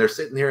away, and they're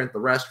sitting here at the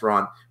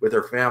restaurant with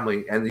their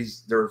family, and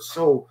they're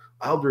so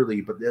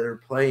elderly, but they're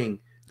playing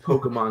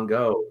Pokemon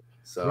Go.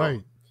 So,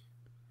 right.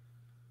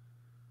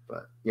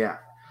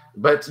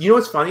 But you know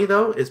what's funny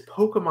though is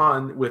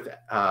Pokemon with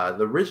the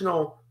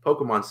original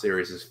Pokemon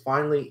series is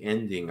finally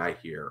ending. I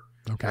hear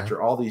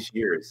after all these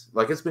years,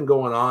 like it's been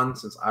going on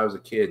since I was a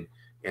kid,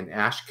 and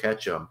Ash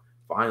Ketchum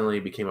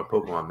finally became a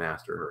Pokemon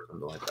master or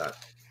something like that.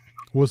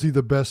 Was he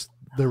the best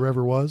there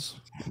ever was?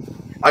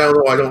 I don't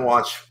know. I don't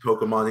watch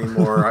Pokemon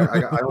anymore.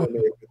 I only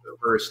made the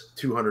first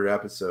 200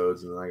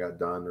 episodes, and then I got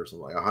done, or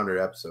something like 100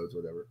 episodes,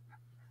 whatever.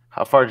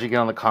 How far did you get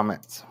on the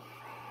comments?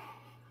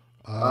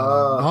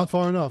 Not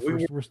far enough.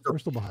 We're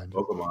still behind.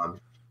 Pokemon.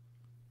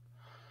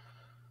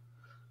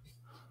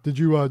 Did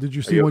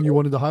you see one you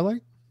wanted to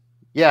highlight?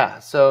 Yeah.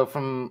 So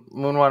from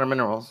Moonwater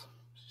Minerals,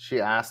 she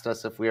asked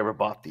us if we ever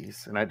bought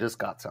these, and I just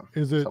got some.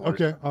 Is it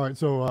okay? All right.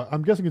 So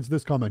I'm guessing it's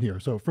this comment here.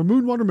 So from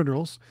Moonwater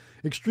Minerals,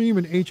 Extreme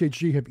and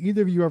HHG, have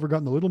either of you ever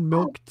gotten the little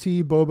milk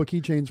tea boba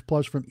keychains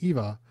plush from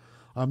Eva?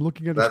 I'm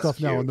looking at the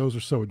stuff now, and those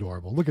are so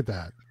adorable. Look at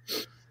that.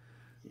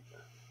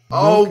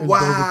 Oh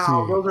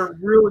wow, those are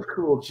really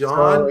cool,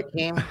 John.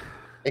 So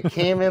it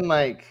came in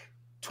like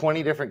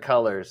 20 different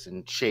colors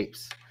and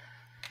shapes.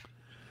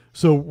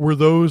 So were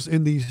those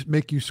in these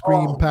make you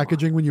scream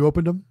packaging when you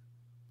opened them?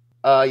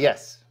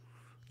 Yes.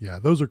 Yeah,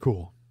 those are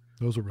cool.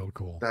 Those are real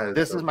cool.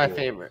 This is my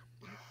favorite.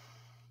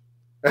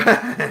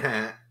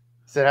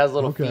 So it has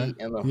little feet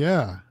in them.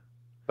 Yeah.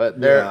 But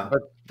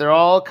they're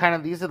all kind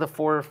of, these are the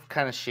 4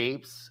 kind of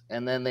shapes,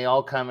 and then they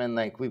all come in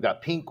like, we've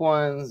got pink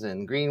ones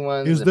and green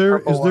ones. Is there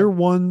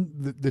one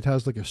that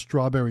has like a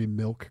strawberry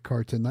milk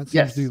carton? That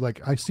seems to be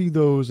like, I see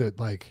those at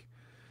like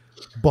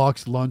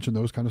boxed lunch and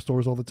those kind of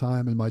stores all the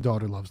time, and my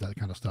daughter loves that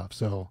kind of stuff.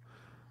 So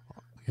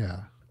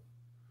yeah.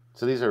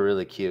 So these are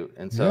really cute,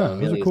 and so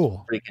Amelia's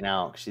cool. Freaking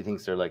out. She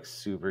thinks they're like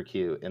super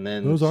cute, and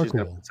then those are she's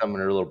cool. gonna put some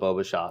in her little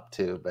boba shop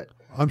too. But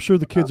I'm sure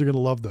the kids are gonna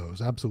love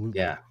those. Absolutely.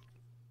 Yeah.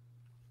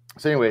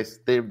 So,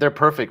 anyways, they're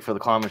perfect for the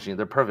claw machine.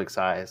 They're perfect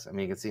size. I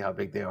mean, you can see how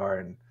big they are,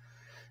 and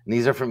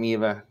these are from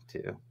Eva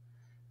too.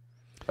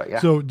 But yeah.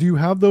 So, do you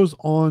have those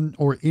on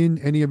or in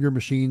any of your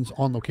machines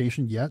on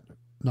location yet?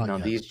 Not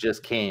yet. These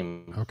just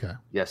came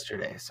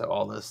yesterday. So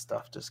all this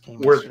stuff just came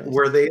yesterday.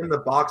 Were they in the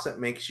box that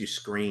makes you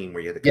scream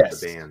where you had to cut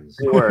the bands?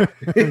 They were.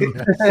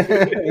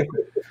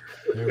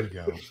 There we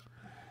go.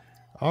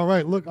 All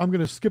right, look, I'm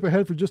going to skip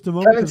ahead for just a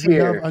moment because we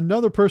have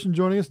another person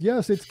joining us.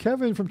 Yes, it's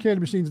Kevin from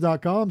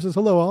CandyMachines.com. Says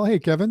hello, all. Hey,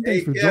 Kevin.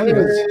 Thanks for joining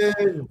us.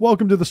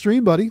 Welcome to the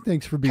stream, buddy.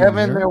 Thanks for being here.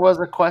 Kevin, there was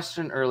a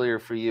question earlier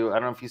for you. I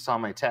don't know if you saw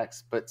my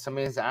text, but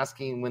somebody's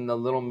asking when the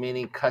little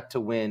mini cut to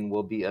win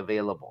will be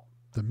available.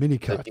 The mini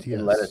cut,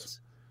 yes.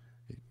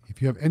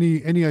 If you have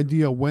any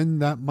idea when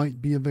that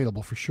might be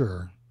available, for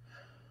sure,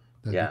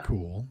 that'd be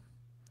cool.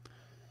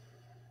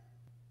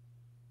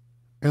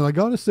 And I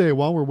got to say,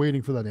 while we're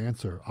waiting for that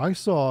answer, I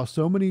saw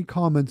so many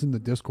comments in the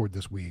Discord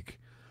this week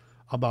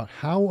about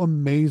how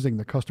amazing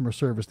the customer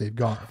service they've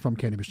got from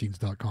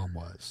CandyMachines.com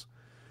was.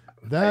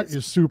 That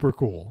is super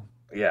cool.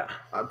 Yeah.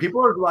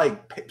 People are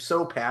like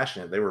so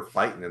passionate. They were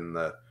fighting in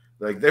the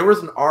Like there was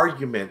an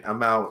argument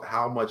about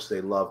how much they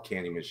love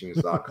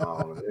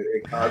candymachines.com.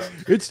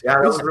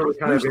 That was really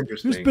kind of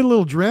interesting. There's been a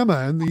little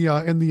drama in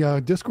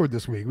the Discord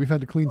this week. We've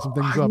had to clean some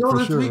things up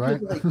for sure, right?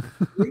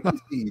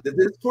 Crazy. The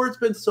Discord's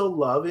been so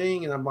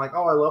loving, and I'm like,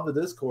 oh, I love the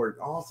Discord.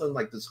 All of a sudden,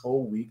 like this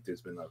whole week,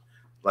 there's been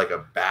a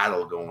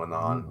battle going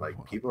on. Like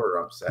people are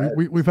upset.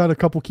 We've had a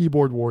couple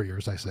keyboard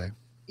warriors, I say.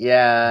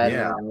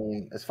 Yeah. I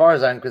mean, as far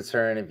as I'm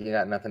concerned, if you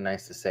got nothing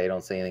nice to say,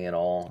 don't say anything at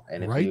all.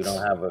 And if you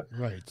don't have a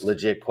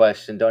legit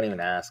question, don't even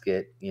ask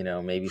it.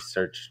 Maybe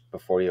search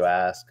before you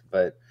ask.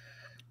 But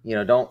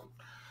don't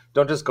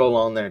just go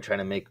along there and try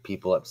to make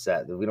people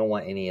upset. We don't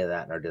want any of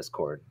that in our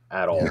Discord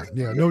at all.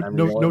 Yeah.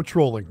 No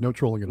trolling. No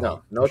trolling at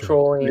all. No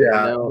trolling.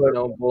 Yeah.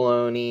 No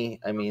baloney.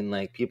 I mean,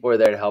 like people are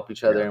there to help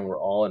each other, and we're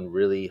all in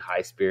really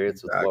high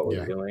spirits with what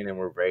we're doing, and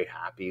we're very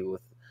happy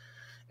with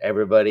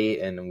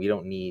everybody, and we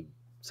don't need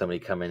somebody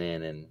coming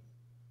in and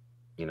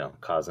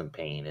causing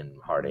pain and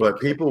heartache. But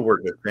people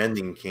were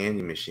defending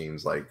candy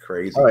machines like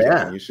crazy. Oh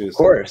yeah, of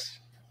course.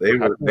 They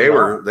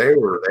were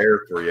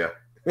there for you.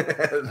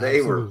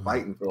 They were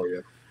fighting for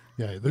you.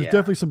 Yeah, there's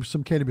definitely some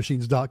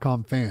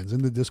candymachines.com fans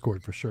in the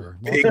Discord for sure.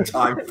 Big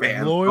time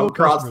fans. Loyal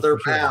across their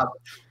path.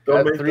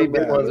 Got 3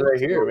 big ones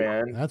right here,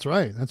 man. That's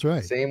right.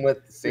 Same with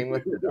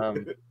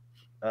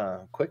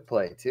Quick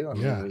Play too. I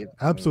mean,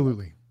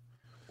 absolutely.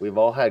 We've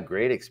all had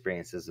great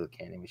experiences with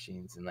candy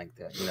machines and like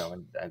that,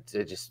 and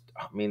to just,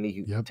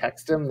 you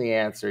text them the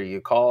answer, you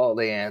call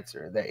the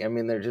answer.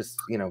 They're just,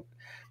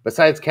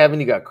 besides Kevin,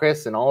 you got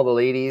Chris and all the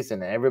ladies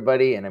and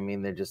everybody.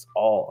 And they're just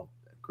all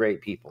great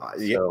people.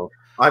 So,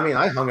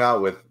 I hung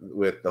out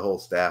with the whole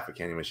staff of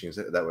Candy Machines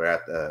that were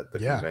at the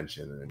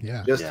convention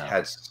and just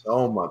had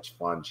so much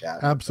fun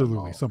chatting.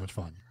 Absolutely. So much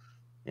fun.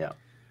 Yeah.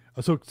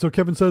 So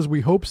Kevin says,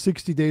 we hope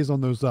 60 days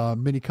on those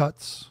mini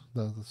cuts.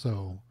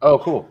 Oh,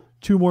 cool.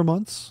 2 more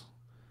months,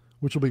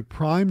 which will be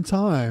prime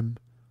time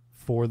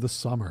for the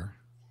summer.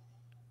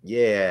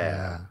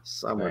 Yeah.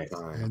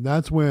 Summertime. And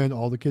that's when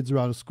all the kids are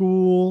out of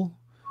school.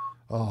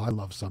 Oh, I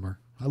love summer.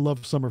 I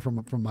love summer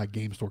from my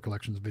Game Store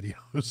Collections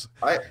videos.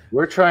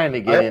 We're trying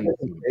to get into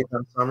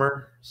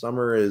summer.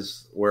 Summer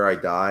is where I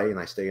die and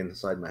I stay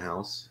inside my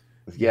house.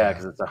 Yeah,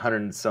 because it's 100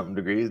 and something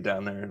degrees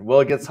down there. Well,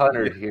 it gets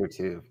hotter here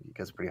too. It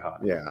gets pretty hot.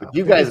 Yeah, but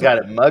you guys got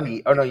it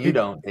muggy. Oh no, you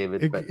don't,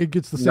 David. It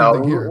gets the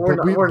same thing here.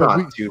 We're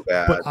not too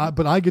bad.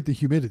 But I get the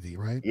humidity,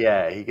 right?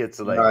 Yeah, he gets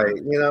like right.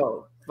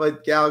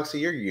 But Galaxy,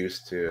 you're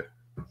used to.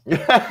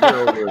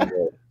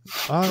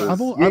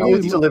 I've only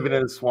used to living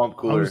in a swamp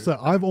cooler.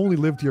 I've only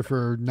lived here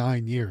for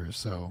 9 years,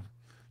 so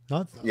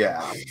I'm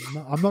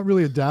not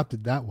really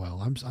adapted that well.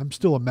 I'm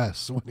still a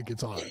mess when it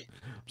gets hot.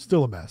 I'm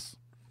still a mess.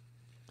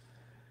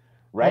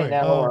 Right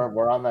now,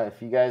 we're on the.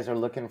 If you guys are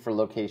looking for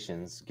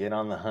locations, get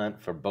on the hunt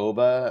for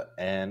boba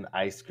and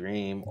ice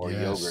cream or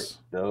yogurt.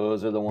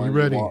 Those are the ones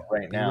you want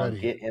right now.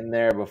 Get in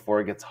there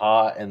before it gets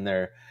hot, and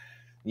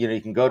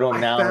you can go to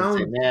them now and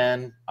say,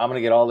 "Man, I'm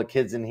gonna get all the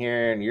kids in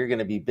here, and you're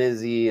gonna be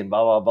busy, and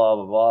blah blah blah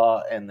blah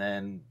blah." And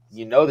then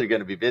they're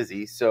gonna be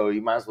busy, so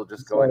you might as well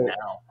just go in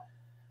now.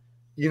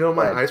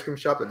 My ice cream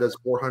shop that does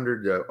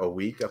 400 a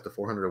week, up to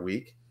 400 a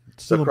week.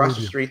 So across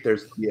the street,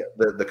 there's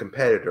the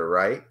competitor,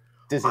 right?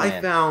 Disneyland.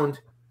 I found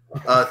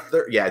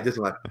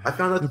Disneyland. I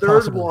found a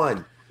third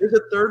one. There's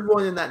a third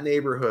one in that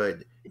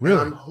neighborhood. Really?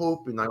 And I'm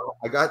hoping I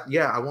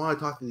want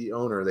to talk to the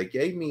owner. They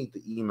gave me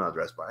the email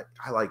address, but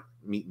I like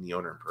meeting the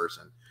owner in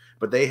person.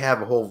 But they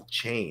have a whole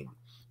chain,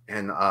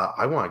 and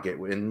I want to get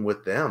in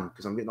with them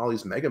because I'm getting all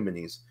these mega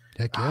minis.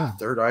 Heck yeah.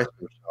 Third ice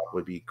cream shop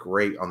would be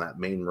great on that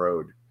main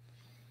road.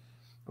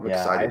 I'm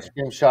excited. Ice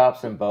cream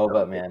shops and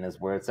boba, man, is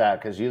where it's at.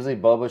 Because usually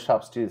boba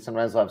shops too.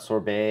 Sometimes they'll have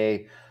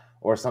sorbet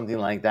or something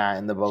like that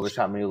in the boba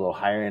shop, maybe a little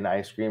higher end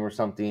ice cream or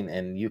something,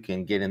 and you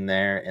can get in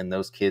there, and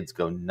those kids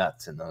go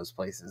nuts in those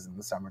places in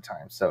the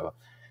summertime. So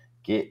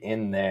get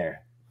in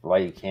there while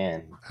you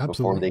can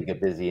before they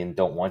get busy and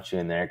don't want you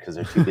in there because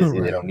they're too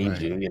busy. They don't need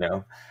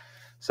you,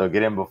 So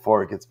get in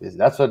before it gets busy.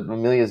 That's what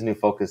Amelia's new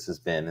focus has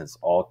been. It's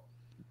all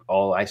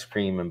ice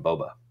cream and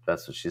boba.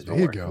 That's what she's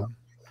been working on.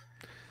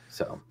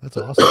 So that's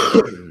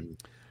awesome.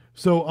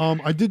 So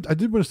I did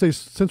want to say,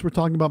 since we're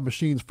talking about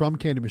machines from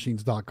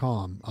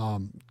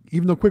candymachines.com,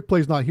 even though Quick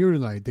Play's not here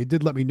tonight, they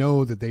did let me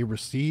know that they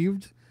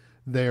received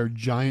their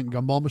giant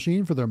gumball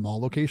machine for their mall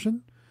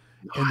location,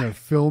 and they're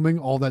filming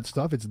all that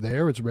stuff. It's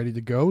there. It's ready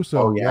to go.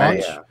 So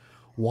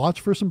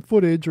watch for some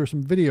footage or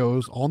some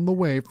videos on the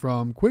way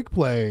from Quick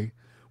Play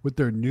with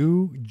their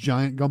new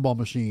giant gumball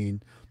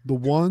machine, the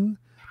one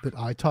that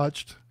I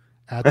touched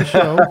at the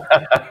show.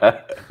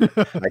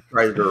 I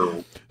tried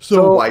to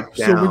so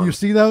when you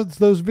see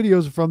those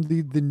videos from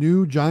the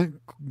new giant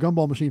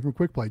gumball machine from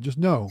Quick Play, just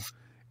know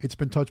it's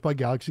been touched by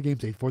Galaxy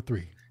Games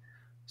 843.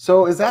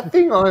 So is that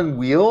thing on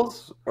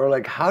wheels, or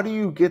like how do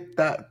you get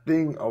that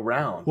thing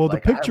around? Well,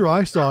 the picture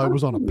I saw, it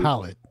was on a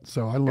pallet.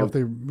 So I don't know if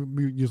they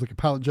use like a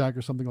pallet jack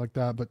or something like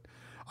that, but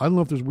I don't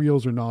know if there's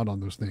wheels or not on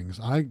those things.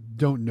 I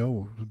don't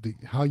know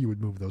how you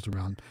would move those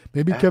around.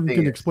 Maybe Kevin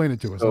can explain it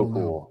to us. So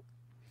cool.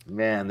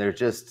 Man, they're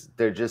just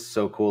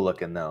so cool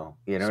looking though.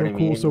 You know what I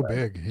mean? So cool, so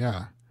big.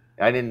 Yeah.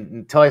 I didn't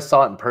until I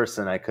saw it in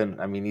person. I couldn't.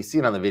 I mean, you see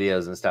it on the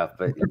videos and stuff,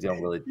 but you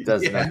don't really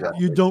doesn't.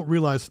 You don't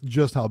realize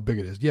just how big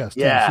it is. Yes,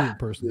 till you see it in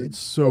person. It's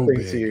so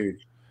big.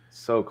 Huge.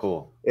 So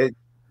cool.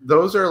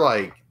 Those are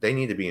like, they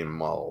need to be in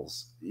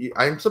malls.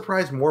 I'm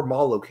surprised more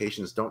mall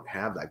locations don't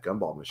have that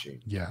gumball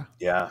machine. Yeah.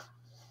 Yeah.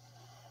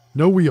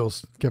 No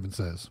wheels, Kevin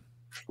says.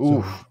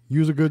 Ooh. So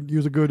use a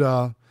good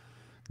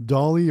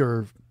dolly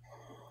or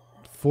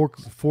fork.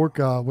 What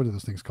are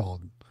those things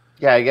called?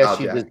 Yeah, I guess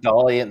you just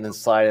dolly it and then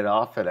slide it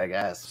off it. I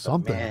guess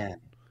something. Man.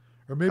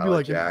 Or maybe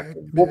like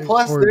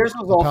plus theirs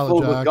was all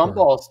filled with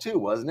gumballs too,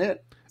 wasn't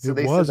it? So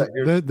it was.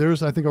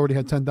 Theirs, I think, already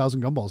had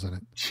 10,000 gumballs in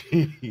it.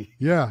 Jeez.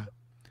 Yeah.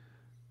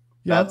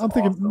 Yeah, I'm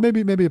thinking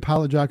maybe a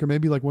pallet jack, or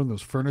maybe like one of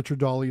those furniture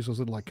dollies, those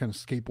little like kind of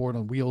skateboard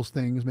on wheels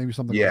things, maybe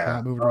something like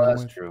that moving around.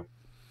 That's true.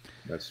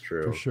 That's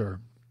true. For sure.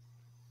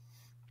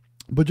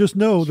 But just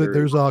know that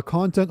there's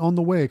content on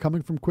the way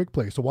coming from Quick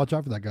Play, so watch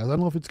out for that, guys. I don't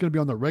know if it's going to be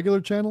on the regular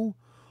channel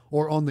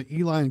or on the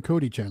Eli and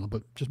Cody channel,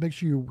 but just make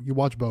sure you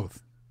watch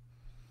both.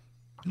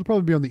 It'll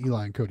probably be on the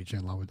Eli and Cody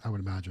channel, I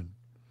would imagine.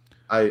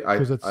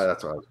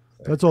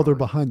 That's all their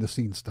behind the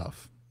scenes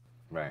stuff.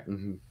 Right.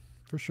 Mm-hmm.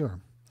 For sure.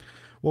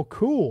 Well,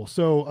 cool.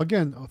 So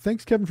again,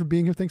 thanks, Kevin, for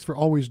being here. Thanks for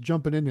always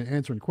jumping in and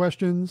answering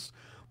questions.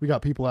 We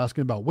got people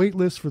asking about wait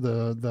lists for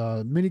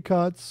the mini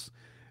cuts.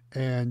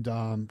 And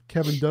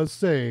Kevin does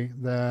say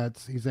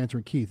that he's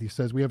answering Keith. He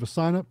says, we have a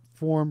sign up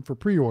form for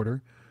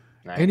pre-order.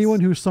 Nice. Anyone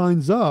who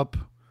signs up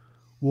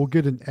will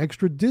get an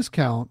extra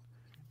discount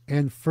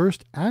and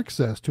first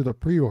access to the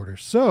pre-order.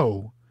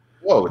 So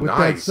with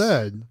that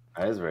said,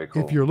 that is very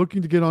cool. If you're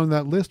looking to get on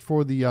that list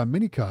for the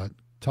mini cut,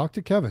 talk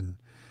to Kevin.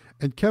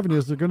 And Kevin,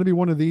 is there going to be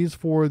one of these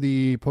for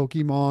the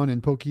Pokemon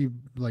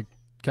and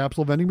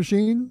capsule vending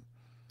machine?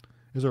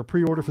 Is there a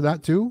pre-order for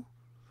that too?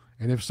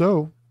 And if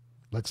so,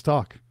 let's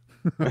talk.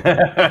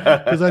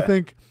 Because I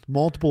think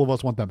multiple of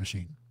us want that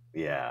machine.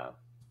 Yeah.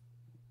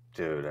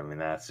 Dude, I mean,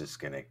 that's just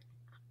going to...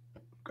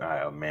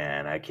 Oh,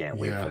 man, I can't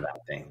wait for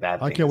that thing.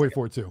 I can't wait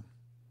for it too.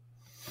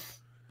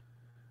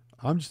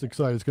 I'm just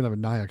excited. It's going to have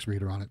a Niax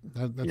reader on it.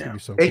 That's going to be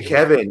so cool. Hey,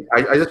 Kevin,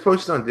 I just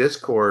posted on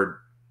Discord,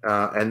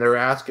 and they're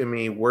asking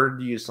me, where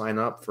do you sign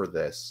up for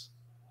this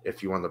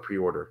if you want the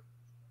pre-order?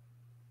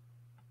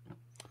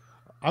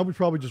 I would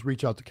probably just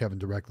reach out to Kevin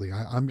directly.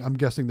 I'm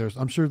guessing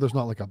I'm sure there's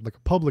not like a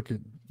public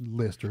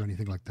list or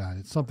anything like that.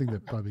 It's something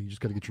that probably you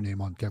just got to get your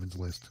name on Kevin's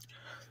list.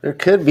 There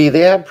could be.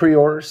 They have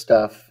pre-order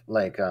stuff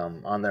like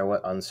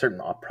on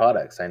certain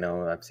products. I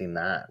know I've seen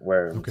that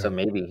so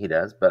maybe he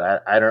does,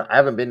 but I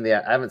haven't been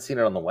there. I haven't seen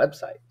it on the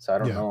website, so I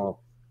don't know.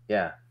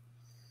 Yeah.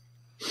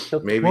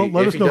 Maybe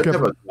let us know,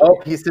 Kevin.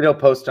 He said he'll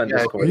post on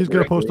Discord. He's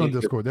going to post on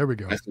Discord. There we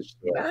go.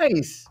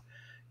 Nice.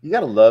 You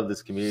gotta love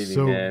this community,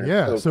 man.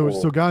 Yeah, so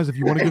cool. Guys, if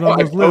you want to get on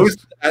those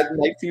lists, and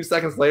like 2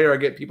 seconds later, I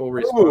get people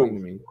responding to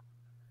me.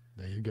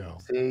 There you go.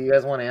 See, you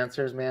guys want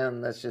answers,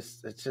 man? It's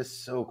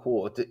just so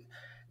cool.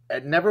 I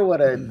never would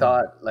have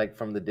thought, like,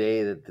 from the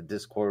day that the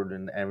Discord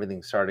and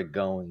everything started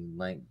going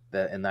like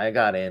that, and I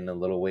got in a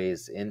little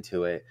ways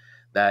into it,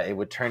 that it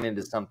would turn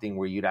into something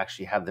where you'd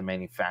actually have the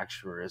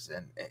manufacturers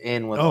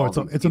in with. Oh,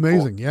 it's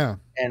amazing, yeah.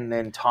 And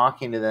then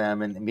talking to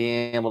them and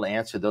being able to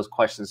answer those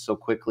questions so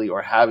quickly,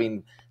 or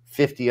having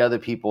 50 other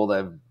people that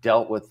have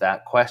dealt with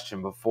that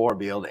question before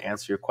be able to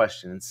answer your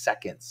question in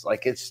seconds.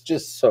 Like, it's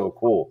just so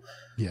cool.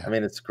 Yeah. I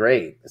mean, it's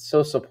great. It's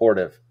so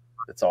supportive.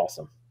 It's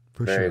awesome.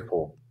 Very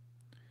cool.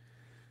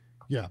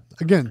 Yeah.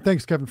 Again,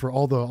 thanks, Kevin, for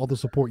all the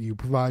support you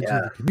provide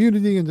to the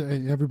community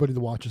and everybody that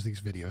watches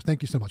these videos.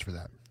 Thank you so much for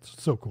that.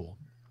 It's so cool.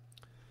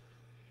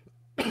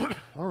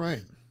 All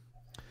right.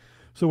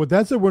 So with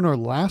that said, we're in our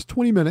last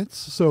 20 minutes.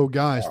 So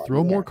guys,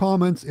 throw more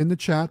comments in the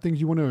chat,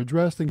 things you want to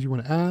address, things you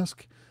want to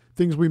ask,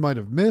 things we might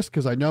have missed,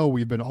 because I know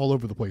we've been all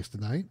over the place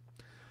tonight.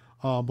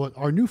 But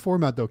our new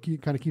format, though,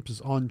 kind of keeps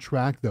us on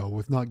track, though,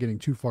 with not getting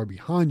too far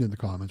behind in the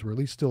comments. We're at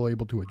least still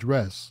able to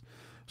address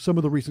some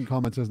of the recent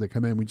comments as they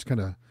come in. We just kind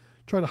of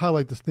try to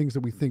highlight the things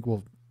that we think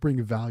will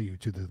bring value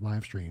to the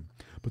live stream.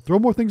 But throw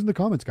more things in the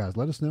comments, guys.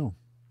 Let us know.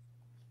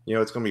 You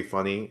know, it's going to be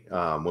funny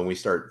when we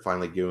start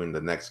finally doing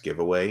the next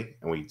giveaway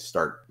and we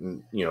start,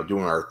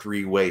 doing our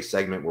 3-way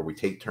segment where we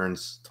take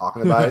turns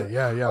talking about it.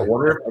 Yeah. I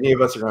wonder if any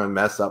of us are going to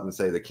mess up and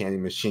say the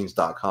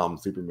candymachines.com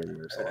super mini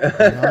or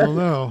something. I don't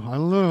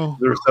know.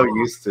 They're so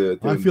used to it.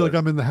 I feel like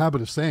I'm in the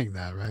habit of saying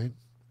that, right?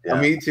 Yeah.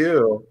 Me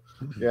too.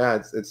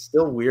 Yeah, it's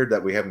still weird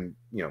that we haven't,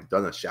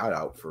 done a shout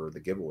out for the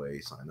giveaway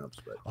signups.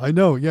 But I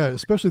know, yeah,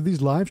 especially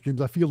these live streams.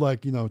 I feel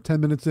like 10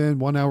 minutes in,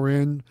 1 hour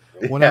in,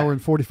 1 hour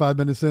and 45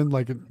 minutes in,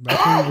 like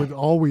that's what we would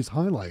always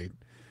highlight.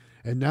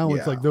 And now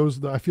it's like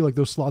I feel like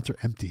those slots are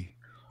empty.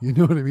 You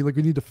know what I mean? Like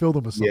we need to fill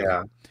them with something.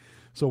 Yeah.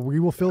 So we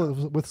will fill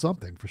it with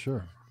something for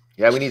sure.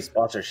 Yeah, we need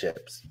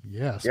sponsorships.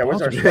 Yeah,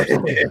 where's our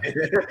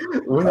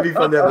sponsorships? Wouldn't it be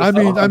fun to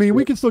have I mean,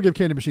 we can still give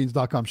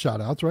candymachines.com shout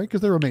outs, right?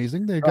 Because they're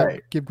amazing. They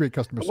give great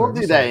customer service. We'll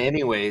do that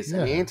anyways.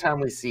 Yeah. I mean, anytime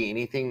we see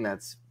anything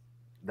that's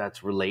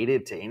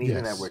related to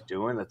anything that we're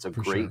doing, that's a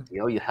great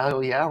deal.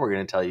 Hell yeah, we're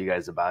going to tell you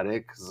guys about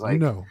it. Because we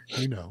know.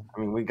 I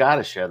mean, we got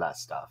to share that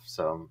stuff.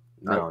 So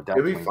No, it'd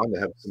definitely. be fun to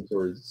have some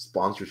sort of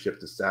sponsorship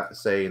to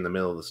say in the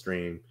middle of the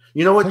stream.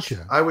 You know what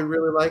I would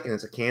really like, and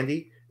it's a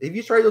candy. Have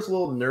you tried those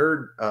little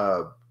nerd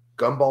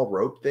gumball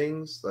rope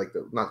things? Like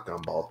not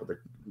gumballs, but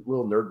they're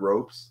little nerd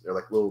ropes. They're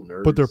like little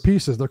nerds. But they're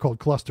pieces. They're called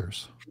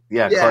clusters.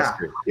 Yeah,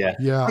 clusters. Yeah.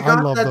 Yeah, I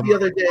got love that them. the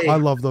other day. I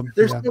love them.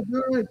 They're so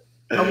good.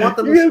 I want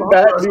them to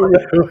sponsor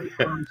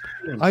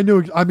us. I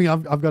knew. I mean,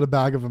 I've got a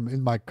bag of them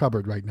in my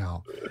cupboard right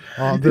now.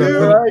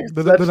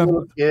 That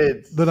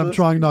I'm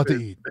trying not to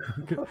eat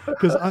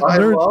because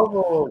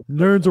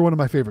nerds are one of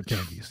my favorite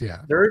candies.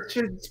 Yeah, nerds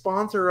should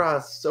sponsor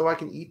us so I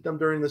can eat them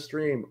during the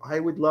stream. I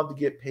would love to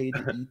get paid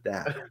to eat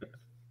that.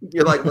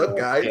 You're like, look,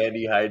 guys,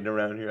 candy hiding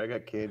around here. I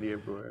got candy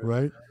everywhere.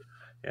 Right?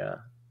 Yeah.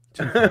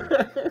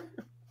 We're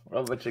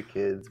a bunch of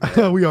kids.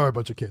 We are a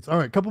bunch of kids. All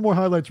right, a couple more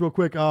highlights real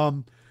quick.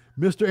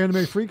 Mr.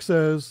 Anime Freak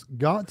says,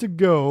 got to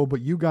go, but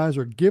you guys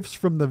are gifts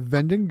from the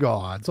vending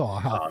gods. Oh,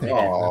 how thank you.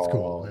 That's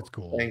cool. That's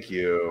cool. Thank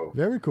you.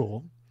 Very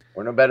cool.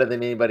 We're no better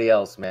than anybody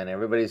else, man.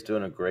 Everybody's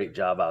doing a great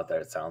job out there,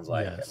 it sounds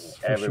like. Yes,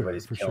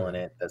 everybody's killing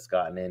it that's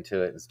gotten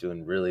into it and is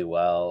doing really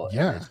well.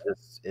 Yeah.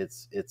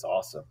 It's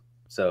awesome.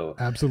 So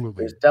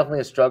absolutely. There's definitely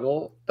a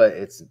struggle, but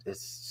it's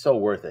so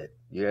worth it.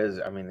 You guys,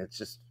 I mean,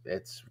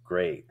 it's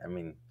great. I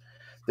mean,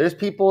 there's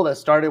people that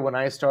started when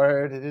I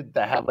started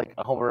that have like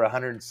over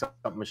 100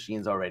 something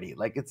machines already.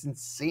 Like it's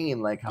insane,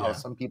 like how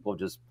some people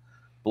just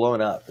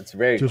blown up. It's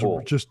very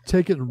cool. Just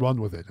take it and run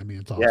with it. I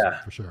mean, it's awesome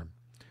for sure.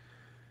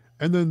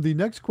 And then the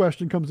next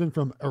question comes in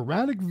from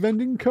Erratic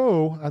Vending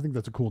Co. I think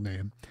that's a cool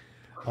name.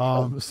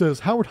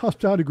 Says Howard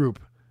Hospitality Group.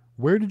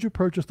 Where did you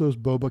purchase those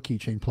boba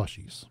keychain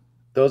plushies?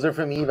 Those are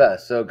from Eva.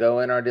 So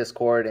go in our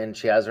Discord, and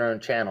she has her own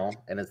channel,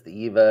 and it's the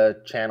Eva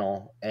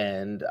channel,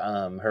 and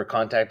her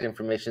contact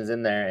information is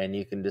in there, and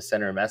you can just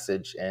send her a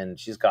message. And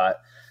she's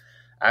got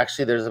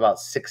there's about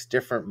 6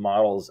 different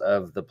models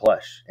of the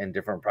plush and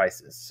different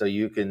prices. So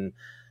you can,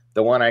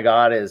 the one I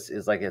got is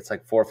like it's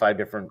like 4 or 5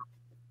 different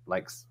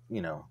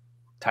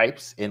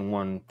types in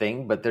one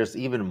thing, but there's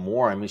even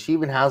more. I mean, she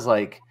even has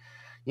like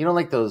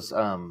those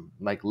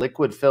like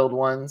liquid filled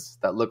ones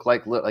that look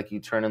like you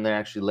turn them, they're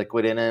actually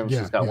liquid in them.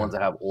 She's got ones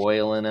that have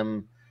oil in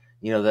them,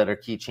 that are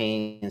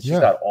keychains. She's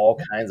got all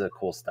kinds of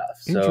cool stuff.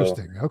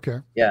 Interesting. Okay.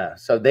 Yeah.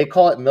 So they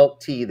call it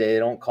milk tea. They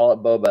don't call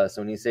it boba.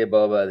 So when you say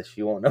boba,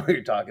 she won't know what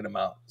you're talking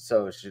about.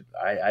 So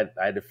I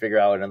had to figure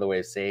out another way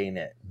of saying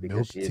it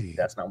because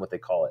that's not what they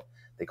call it.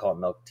 They call it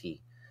milk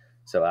tea.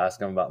 So ask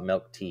them about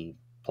milk tea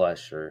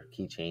plush or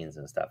keychains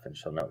and stuff, and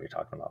she'll know what you're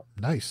talking about.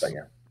 Nice. So,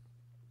 yeah.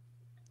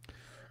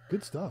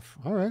 Good stuff.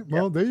 All right.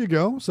 Well, there you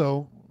go.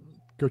 So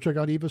go check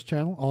out Eva's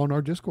channel on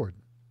our Discord.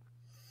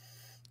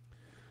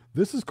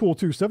 This is cool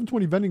too.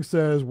 720 Vending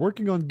says,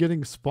 working on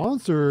getting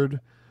sponsored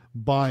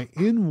by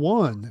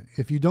In1.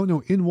 If you don't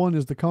know, In1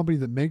 is the company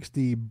that makes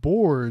the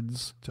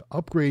boards to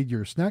upgrade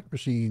your snack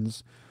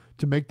machines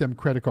to make them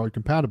credit card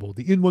compatible.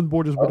 The In1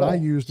 board is what I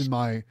used in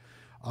my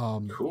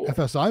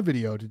FSI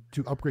video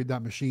to upgrade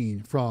that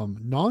machine from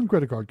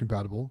non-credit card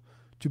compatible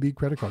to be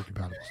credit card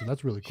compatible. So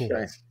that's really cool.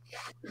 Nice.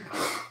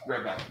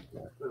 Right back.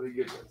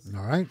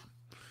 All right.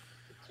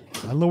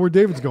 I don't know where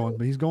David's going,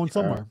 but he's going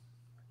somewhere.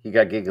 He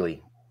got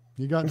giggly.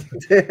 He got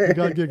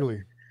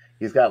giggly.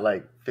 He's got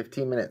like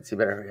 15 minutes. He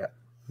better hurry up.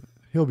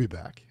 He'll be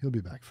back. He'll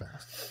be back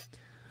fast.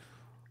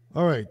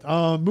 All right.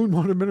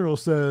 Moonwater Mineral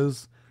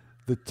says,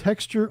 the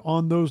texture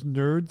on those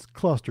nerds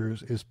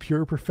clusters is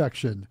pure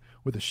perfection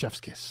with a chef's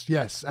kiss.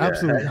 Yes,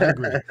 absolutely. I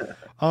agree.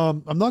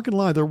 I'm not gonna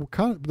lie,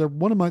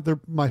 they're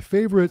my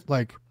favorite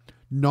like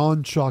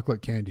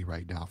non-chocolate candy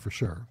right now for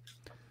sure.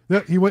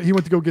 Yeah, he went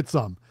to go get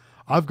some.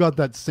 I've got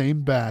that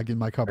same bag in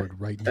my cupboard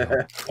right now.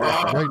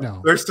 Right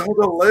now. They're so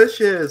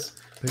delicious.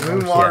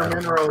 Moonwater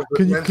Mineral.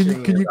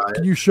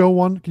 Can you show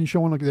one? Can you show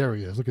one? Like, there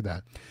he is. Look at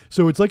that.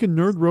 So it's like a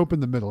nerd rope in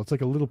the middle. It's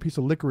like a little piece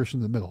of licorice in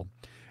the middle,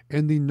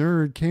 and the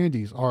nerd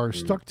candies are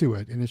stuck to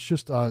it, and it's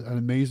just an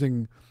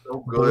amazing,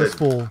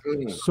 blissful,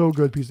 so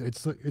good piece.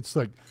 It's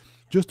like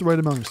just the right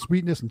amount of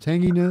sweetness and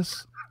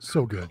tanginess.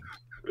 So good.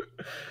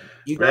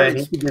 You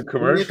guys, he can do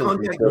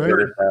commercials.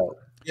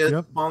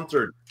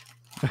 Sponsored.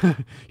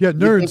 Yeah,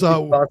 nerds.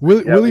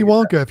 Willy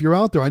Wonka, if you're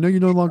out there, I know you're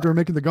no longer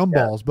making the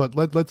gumballs, but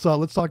let's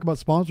talk about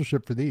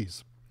sponsorship for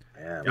these.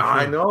 Yeah,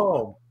 I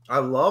know. I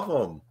love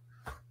them.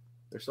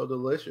 They're so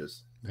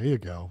delicious. There you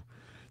go.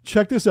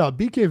 Check this out.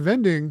 BK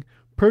Vending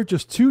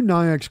purchased 2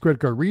 Nayax credit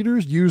card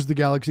readers, used the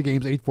Galaxy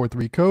Games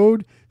 843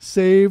 code,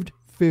 saved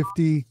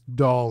 $50.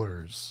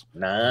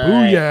 Nice.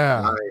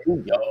 Booyah.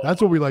 Nice.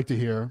 That's what we like to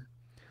hear.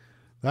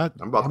 I'm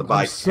about to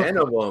buy 10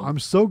 of them. I'm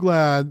so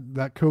glad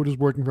that code is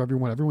working for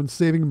everyone. Everyone's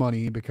saving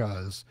money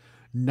because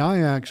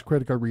Nayax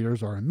credit card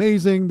readers are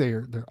amazing.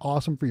 They're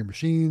awesome for your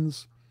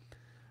machines.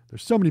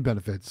 There's so many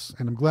benefits,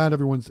 and I'm glad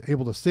everyone's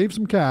able to save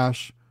some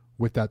cash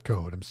with that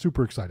code. I'm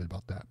super excited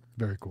about that.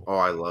 Very cool. Oh,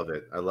 I love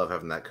it. I love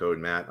having that code,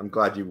 Matt. I'm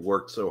glad you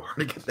worked so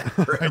hard to get that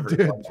for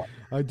everyone.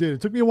 I did.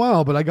 It took me a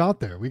while, but I got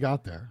there. We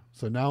got there.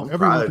 So now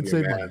everyone can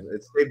save money.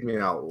 It saved me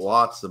out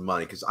lots of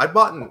money because I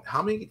bought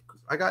how many?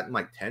 I got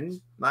like 10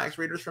 Nayax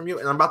readers from you,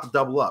 and I'm about to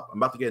double up. I'm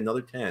about to get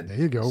another 10. There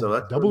you go. So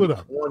that's double it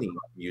up. 20 you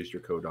used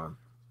your code on.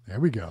 There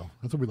we go.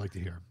 That's what we like to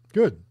hear.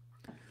 Good.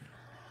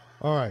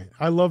 All right.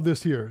 I love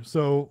this here.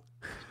 So,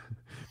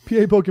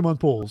 PA Pokemon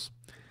Polls.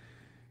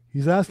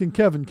 He's asking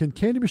Kevin, can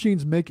candy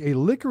machines make a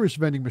licorice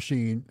vending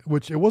machine?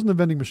 Which it wasn't a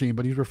vending machine,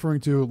 but he's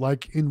referring to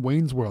like in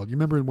Wayne's World. You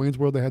remember in Wayne's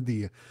World they had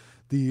the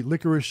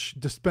licorice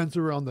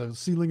dispenser on the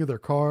ceiling of their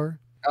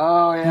car?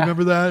 Oh yeah. You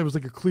remember that? It was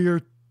like a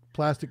clear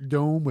plastic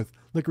dome with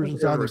licorice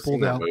inside. They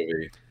pulled out.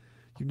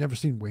 You've never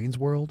seen Wayne's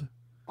World?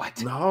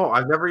 What? No,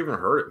 I've never even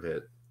heard of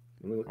it.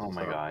 Oh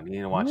my god, you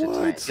need to watch it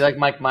tonight. If you like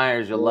Mike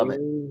Myers, you'll love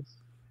it.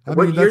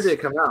 What year did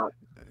it come out?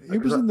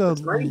 It was in the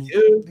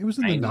 92. It was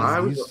in the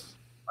 90s.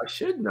 I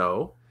should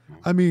know.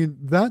 I mean,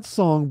 that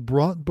song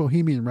brought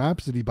Bohemian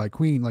Rhapsody by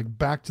Queen like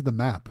back to the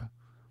map.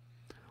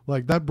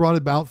 Like that brought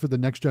it about for the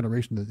next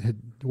generation that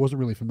wasn't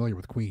really familiar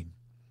with Queen.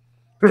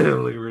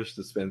 Licorice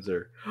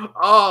dispenser.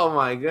 Oh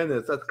my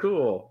goodness, that's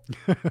cool.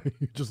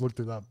 You just looked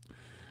it up.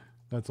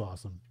 That's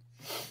awesome.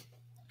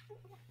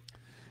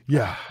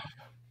 Yeah.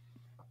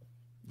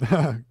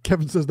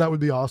 Kevin says that would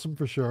be awesome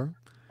for sure.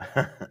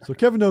 So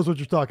Kevin knows what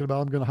you're talking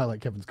about. I'm going to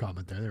highlight Kevin's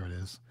comment there. There it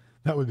is.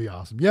 That would be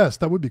awesome. Yes,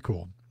 that would be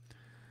cool.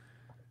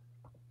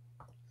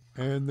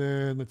 And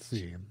then let's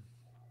see.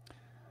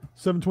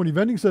 720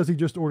 Vending says he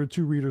just ordered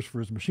 2 readers for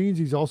his machines.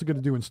 He's also going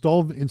to do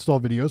install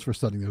videos for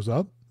setting those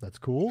up. That's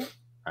cool.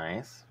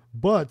 Nice.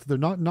 But they're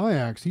not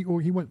Nyax.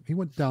 He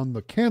went down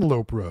the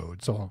Cantaloupe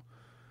Road. So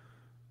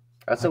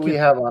that's what we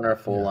have on our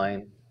full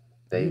line.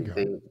 They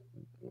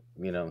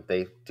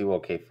do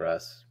okay for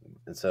us.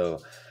 And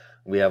so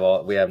we have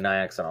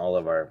Nyax on all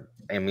of our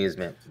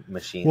amusement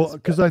machines. Well,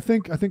 because I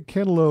think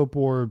Cantaloupe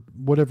or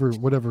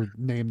whatever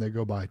name they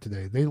go by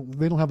today, they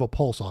don't have a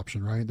pulse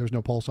option, right? There's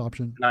no pulse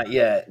option. Not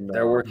yet. No.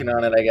 They're working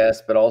on it, I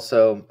guess. But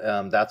also,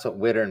 that's what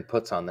Wittern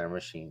puts on their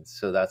machines.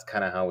 So that's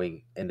kind of how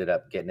we ended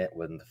up getting it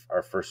when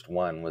our first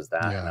one was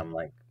that. Yeah. And I'm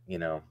like,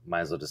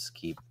 might as well just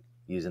keep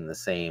using the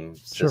same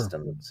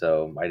system. Sure.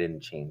 So I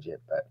didn't change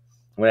it. But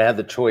when I had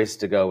the choice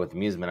to go with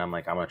amusement, I'm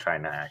like, I'm gonna try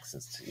Nyax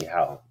and see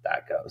how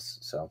that goes.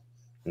 So,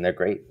 and they're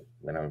great.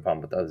 We don't have a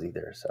problem with those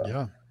either. So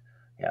yeah.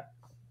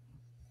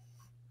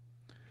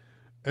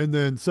 And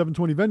then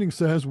 720 Vending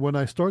says, when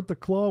I start the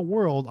Claw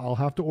World, I'll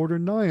have to order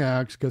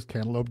Nyax because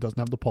Cantaloupe doesn't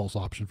have the pulse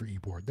option for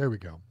e-board. There we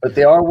go. But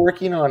they are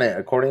working on it.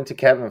 According to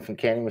Kevin from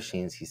Candy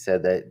Machines, he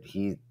said that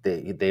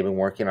they've been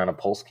working on a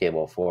pulse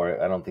cable for it.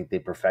 I don't think they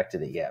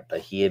perfected it yet, but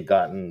he had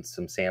gotten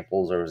some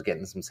samples or was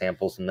getting some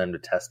samples from them to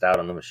test out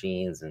on the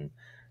machines. And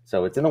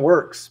so it's in the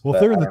works. Well,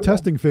 if they're in the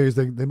testing phase,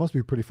 they must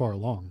be pretty far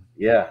along.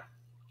 Yeah.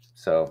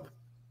 So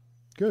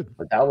good.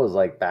 But that was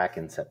like back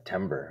in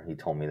September. He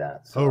told me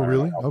that. So oh,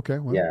 really? Okay.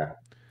 Well. Yeah.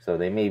 So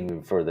they may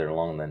be further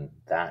along than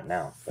that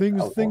now.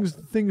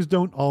 Things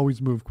don't always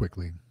move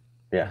quickly.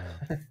 Yeah.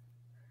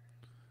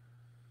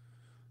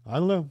 I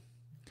don't know.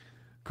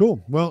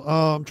 Cool. Well,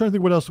 I'm trying to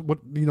think what else.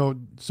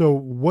 So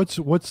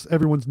what's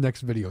everyone's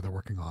next video they're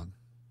working on?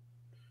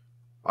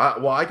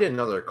 Well, I did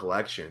another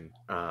collection,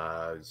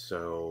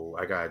 so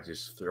I gotta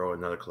just throw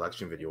another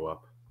collection video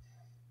up.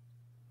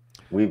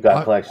 We've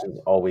got collections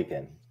all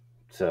weekend,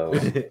 so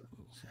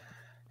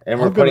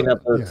and we're putting up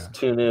those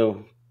 2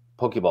 new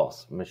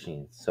Pokeballs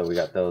machines. So we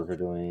got those we're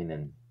doing,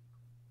 and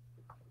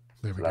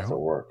that's what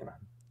we're working on.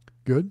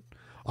 Good.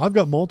 I've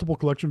got multiple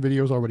collection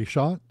videos already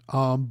shot,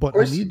 but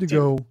I need to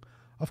go.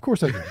 Of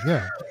course I do.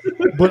 Yeah,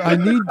 but I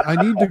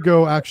need to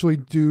go actually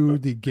do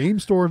the game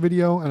store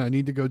video, and I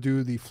need to go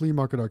do the flea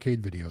market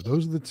arcade video.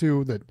 Those are the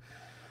 2 that,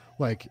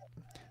 like,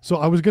 so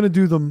I was going to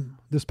do them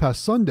this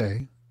past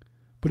Sunday,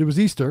 but it was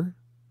Easter,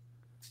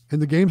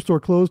 and the game store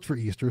closed for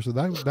Easter, so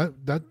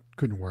that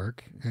couldn't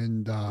work.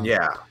 And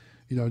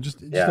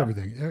just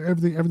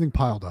everything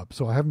piled up.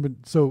 So I haven't been.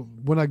 So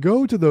when I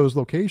go to those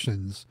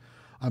locations,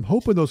 I'm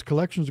hoping those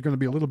collections are going to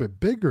be a little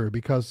bit bigger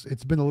because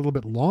it's been a little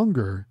bit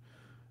longer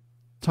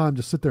time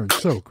to sit there and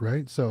soak,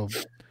 right? So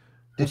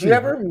did you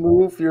ever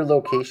move your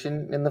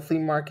location in the flea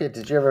market?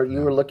 Did you ever?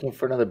 You were looking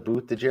for another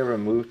booth. Did you ever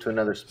move to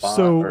another spot?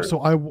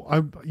 So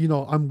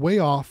I'm way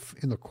off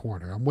in the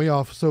corner. I'm way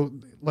off. So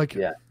like,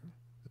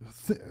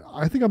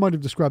 I think I might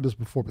have described this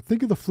before, but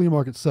think of the flea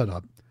market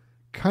setup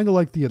kind of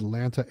like the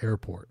Atlanta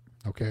airport.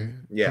 Okay.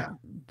 Yeah.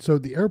 So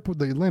the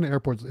Atlanta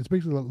airport, it's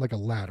basically like a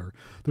ladder.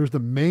 There's the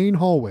main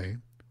hallway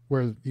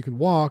where you can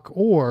walk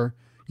or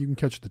you can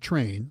catch the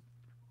train.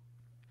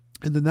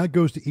 And then that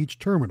goes to each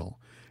terminal.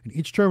 And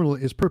each terminal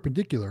is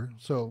perpendicular.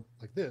 So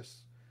like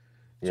this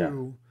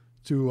to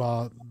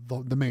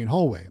the main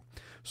hallway.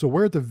 So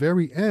we're at the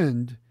very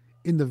end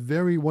in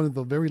one of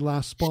the very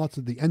last spots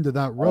at the end of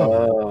that row.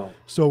 Oh.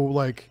 So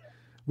like,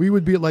 we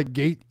would be at like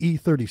gate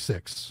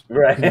E36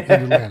 right. in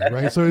Atlanta,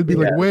 right? So it'd be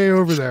like way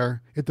over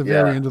there at the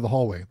very end of the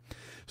hallway.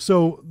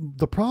 So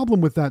the problem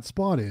with that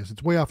spot is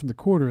it's way off in the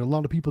corner. And a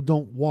lot of people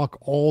don't walk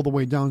all the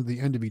way down to the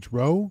end of each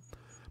row,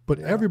 but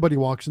everybody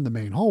walks in the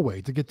main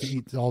hallway to get to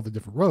eat all the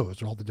different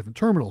rows or all the different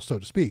terminals, so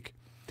to speak.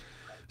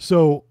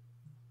 So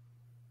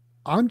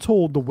I'm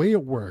told the way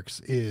it works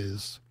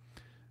is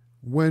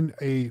when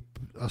a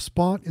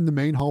spot in the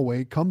main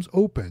hallway comes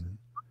open,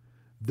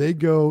 they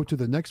go to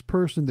the next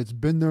person that's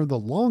been there the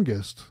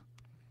longest.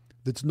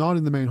 that's not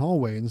in the main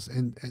hallway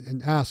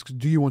and asks,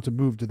 do you want to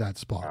move to that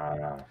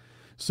spot?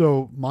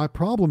 So my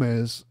problem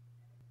is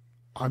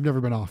I've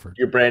never been offered.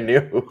 You're brand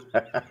new.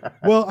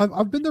 Well,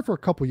 I've been there for a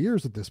couple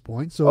years at this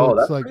point. So it's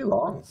that's like, pretty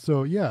long.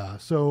 So yeah.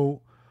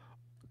 So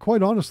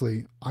quite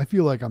honestly, I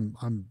feel like I'm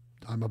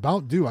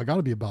about due. I got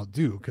to be about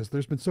due because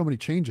there's been so many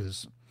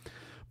changes.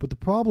 But the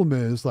problem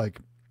is, like,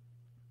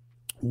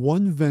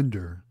 one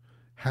vendor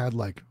had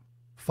like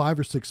 5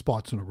 or 6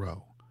 spots in a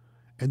row,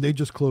 and they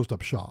just closed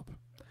up shop.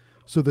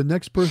 So the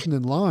next person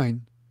in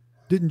line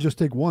didn't just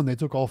take one; they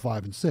took all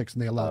 5 and 6,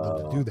 and they allowed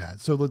them to do that.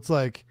 So it's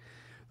like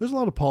there's a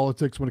lot of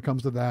politics when it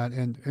comes to that,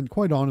 and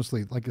quite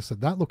honestly, like I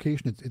said, that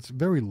location it's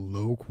very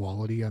low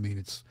quality. I mean,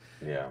 it's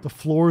the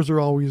floors are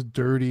always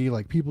dirty.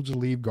 Like people just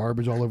leave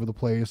garbage all over the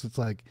place. It's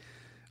like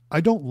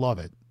I don't love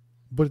it,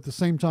 but at the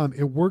same time,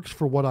 it works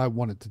for what I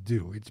want it to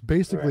do. It's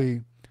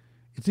basically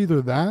it's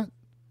either that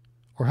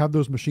or have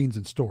those machines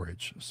in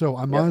storage. So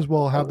I might as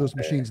well have those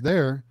machines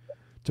there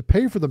to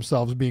pay for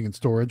themselves being in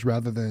storage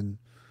rather than,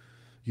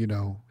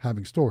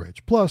 having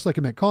storage. Plus, I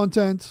can make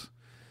content.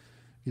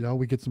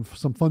 We get some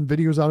fun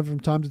videos out of it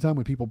from time to time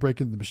when people break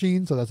into the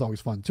machine. So that's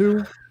always fun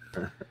too.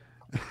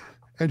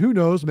 And who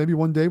knows, maybe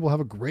one day we'll have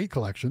a great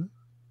collection.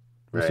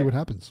 We'll see what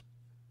happens.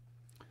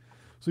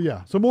 So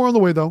yeah, so more on the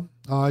way though.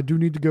 I do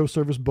need to go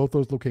service both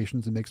those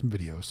locations and make some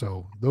videos.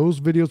 So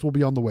those videos will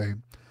be on the way.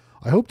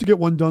 I hope to get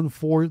one done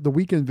for the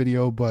weekend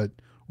video, but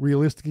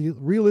realistically,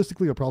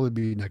 it'll probably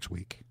be next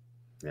week.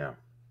 Yeah.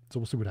 So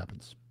we'll see what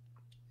happens.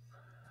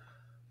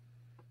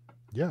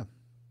 Yeah.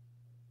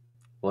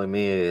 Well,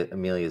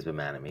 Amelia's been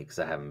mad at me because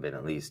I haven't been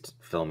at least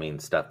filming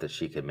stuff that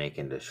she could make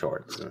into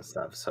shorts and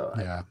stuff. So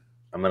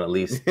I'm going to at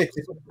least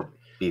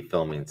be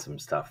filming some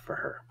stuff for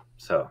her.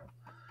 So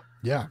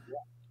yeah.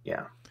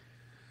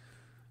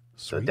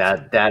 So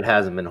dad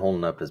hasn't been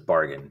holding up his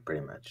bargain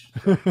pretty much.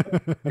 So.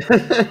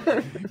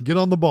 Get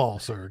on the ball,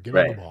 sir. Get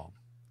on the ball.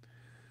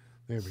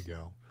 There we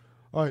go.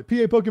 All right. PA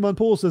Pokemon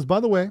Pool says, by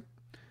the way,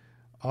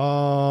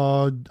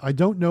 I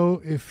don't know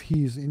if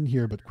he's in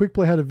here, but Quick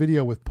Play had a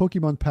video with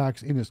Pokemon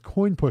packs in his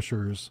coin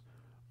pushers.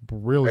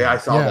 Brilliant. Yeah, I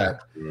saw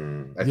that.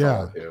 I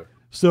saw that too.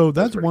 So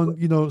that's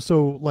one,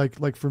 so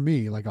like for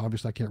me, like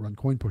obviously I can't run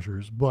coin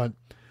pushers, but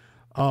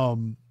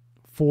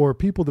for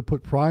people that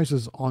put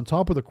prizes on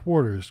top of the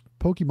quarters,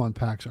 Pokemon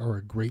packs are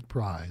a great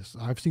prize.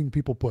 I've seen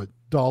people put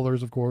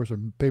dollars, of course, or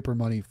paper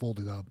money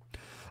folded up.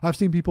 I've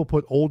seen people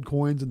put old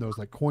coins in those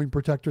like coin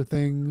protector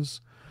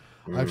things.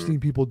 I've seen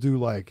people do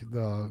like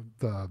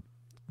the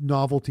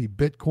novelty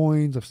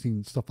Bitcoins. I've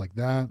seen stuff like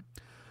that.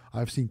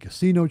 I've seen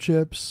casino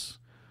chips.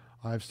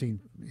 I've seen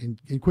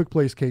in Quick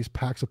Play's case,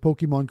 packs of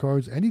Pokemon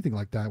cards, anything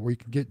like that, where you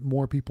can get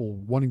more people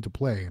wanting to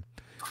play.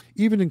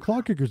 Even in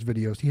Claw Kicker's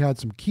videos, he had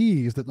some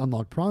keys that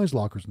unlock prize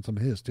lockers in some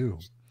of his too.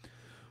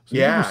 So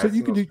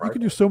you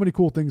can do so many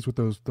cool things with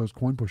those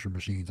coin pusher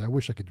machines. I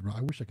wish I could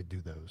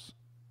do those.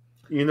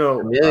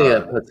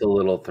 Amelia puts a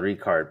little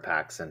 3-card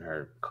packs in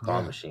her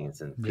claw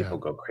machines, and people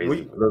go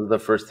crazy. Those are the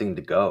first thing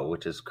to go,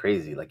 which is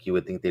crazy. Like you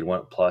would think they'd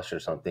want plush or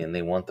something, and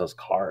they want those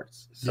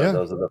cards. So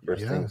those are the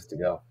first things to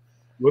go.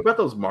 What about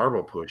those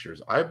marble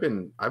pushers? I've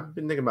been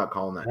thinking about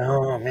calling that.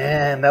 Oh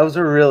man, those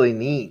are really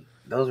neat.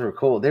 Those were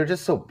cool. They're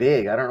just so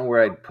big. I don't know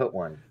where I'd put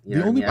one.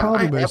 The only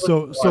problem is,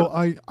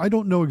 I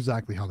don't know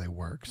exactly how they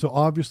work. So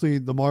obviously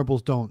the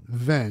marbles don't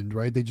vend,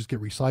 right? They just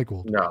get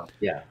recycled. No.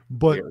 Yeah.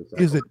 But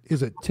is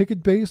it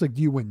ticket based? Like,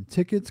 do you win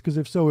tickets? Because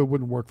if so, it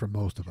wouldn't work for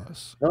most of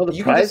us. No, the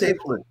prize.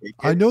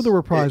 I know there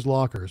were prize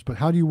lockers, but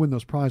how do you win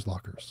those prize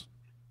lockers?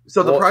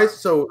 So the prize.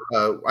 So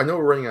I know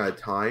we're running out of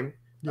time.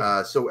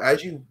 Yeah. So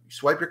as you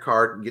swipe your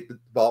card and get the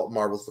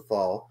marbles to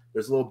fall,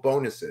 there's little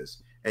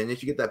bonuses, and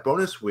if you get that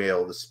bonus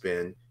wheel to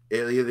spin,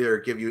 it'll either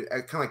give you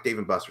kind of like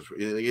Dave & Buster's.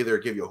 It'll either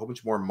give you a whole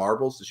bunch more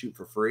marbles to shoot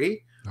for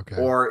free,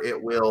 or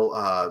it will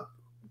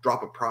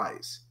drop a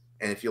prize.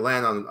 And if you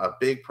land on a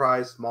big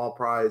prize, small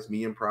prize,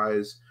 medium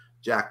prize,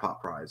 jackpot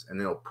prize, and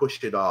it'll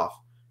push it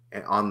off,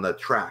 and on the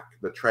track,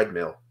 the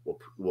treadmill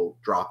will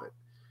drop it.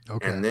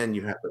 Okay. And then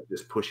you have to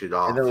just push it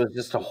off. And there was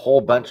just a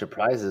whole bunch of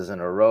prizes in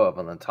a row up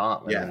on the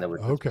top, and then they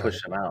would just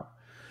push them out.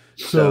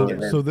 So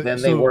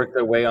then they work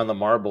their way on the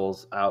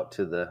marbles out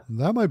to the.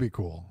 That might be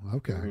cool.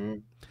 Okay. Mm-hmm.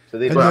 So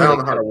they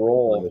kind of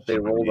roll. They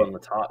rolled on the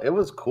top. It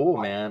was cool,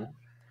 man.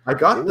 I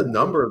got the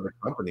number of the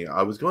company.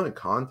 I was going to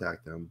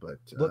contact them, but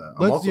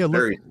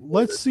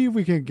let's see if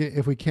we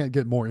can't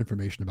get more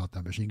information about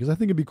that machine, because I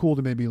think it'd be cool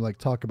to maybe like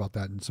talk about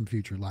that in some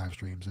future live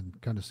streams and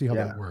kind of see how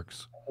that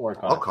works.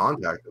 I'll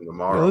contact them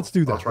tomorrow. Yeah, let's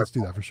do that. Let's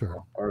do that for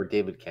sure. Or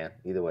David can.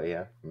 Either way,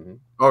 yeah. Mm-hmm.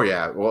 Oh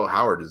yeah. Well,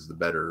 Howard is the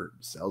better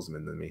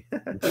salesman than me.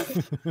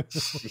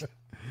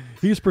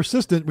 He's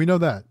persistent. We know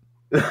that.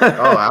 Oh,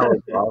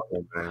 Howard's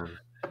awesome, man.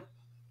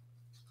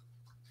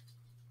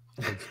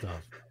 Good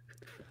stuff.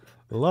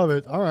 Love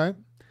it. All right.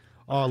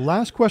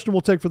 Last question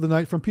we'll take for the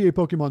night from PA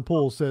Pokemon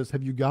Poll says,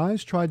 have you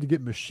guys tried to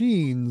get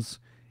machines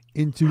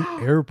into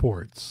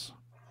airports?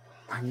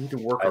 I need to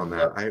work on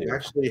that. I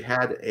actually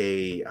had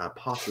a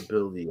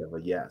possibility of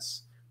a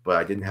yes, but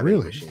I didn't have any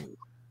machines.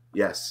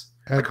 Yes.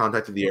 I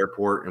contacted the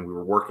airport and we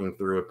were working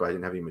through it, but I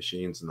didn't have any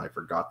machines and I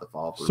forgot to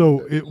follow through.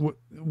 So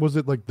was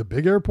it like the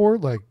big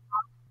airport, like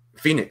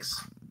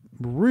Phoenix?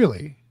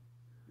 Really?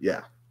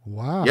 Yeah.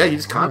 Wow. Yeah, you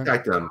just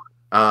contact them.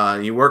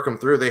 You work them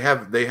through. They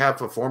have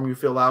a form you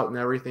fill out and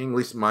everything. At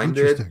least mine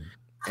did.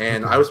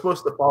 And I was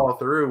supposed to follow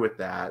through with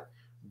that,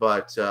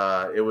 but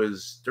it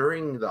was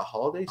during the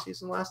holiday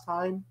season last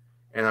time,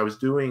 and I was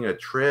doing a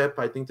trip,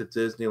 I think, to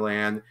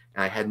Disneyland,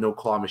 and I had no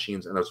claw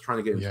machines, and I was trying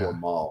to get into a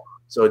mall.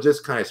 So it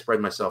just kind of spread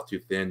myself too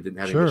thin, didn't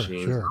have any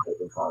machines, and I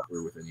didn't follow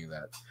through with any of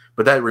that.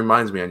 But that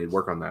reminds me I need to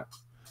work on that.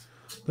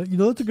 You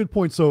know, that's a good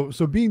point. So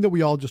being that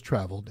we all just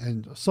traveled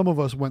and some of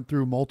us went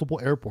through multiple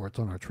airports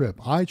on our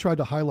trip, I tried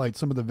to highlight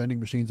some of the vending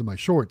machines in my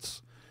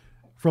shorts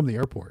from the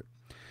airport.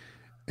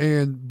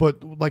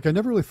 But like, I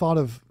never really thought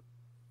of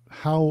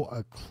how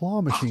a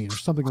claw machine or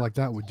something like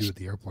that would do at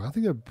the airport. I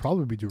think that'd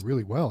probably do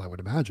really well, I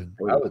would imagine.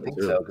 I would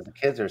think so, because the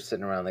kids are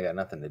sitting around, they got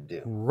nothing to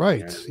do. Right.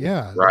 You know?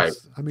 Yeah. Right.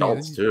 I mean,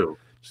 adults too.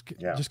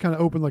 Just kind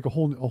of opened like a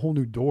whole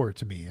new door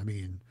to me. I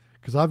mean,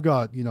 because I've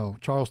got, you know,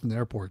 Charleston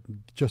Airport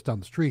just down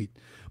the street.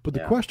 But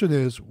the question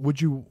is,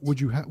 would you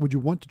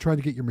want to try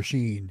to get your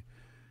machine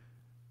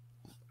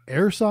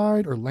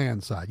airside or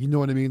land side? You know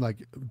what I mean? Like,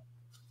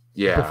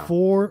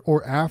 before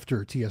or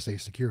after TSA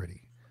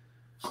security?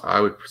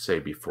 I would say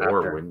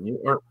before, wouldn't you?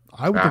 Or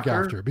I would think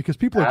after, because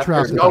people are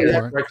trapped at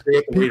that point. They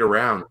have to wait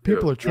around.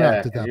 People are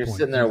trapped at that point. You're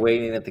sitting there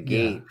waiting at the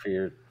gate for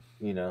your,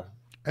 you know.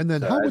 And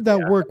then how would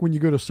that work when you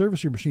go to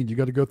service your machine? You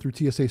got to go through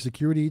TSA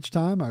security each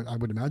time? I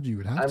would imagine you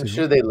would have to. I'm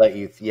sure they let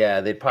you.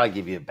 Yeah, they'd probably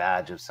give you a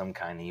badge of some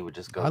kind, and you would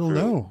just go. I don't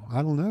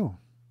know.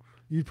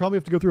 You'd probably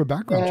have to go through a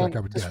background check.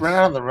 I would guess. Just run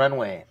out on the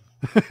runway.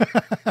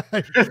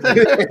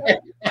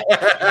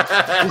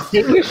 Just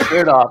take your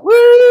shirt off.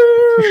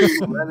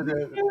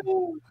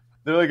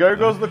 They're like, there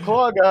goes the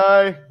claw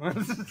guy.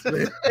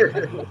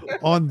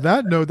 On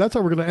that note, that's how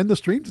we're going to end the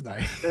stream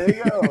tonight. There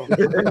you go.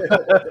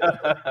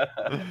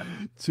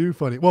 Too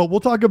funny. Well,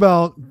 we'll talk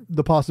about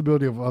the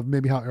possibility of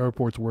maybe how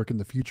airports work in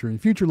the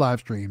future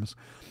live streams.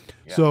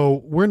 Yeah.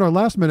 So we're in our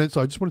last minute,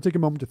 so I just want to take a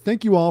moment to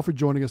thank you all for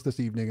joining us this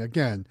evening.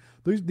 Again,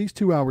 these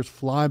 2 hours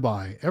fly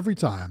by every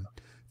time.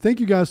 Thank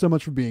you guys so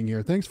much for being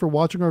here. Thanks for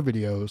watching our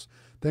videos.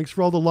 Thanks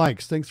for all the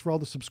likes. Thanks for all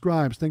the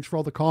subscribes. Thanks for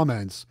all the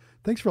comments.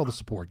 Thanks for all the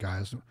support,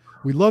 guys.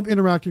 We love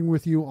interacting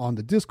with you on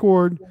the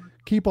Discord.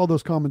 Keep all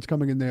those comments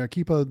coming in there.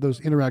 Keep those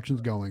interactions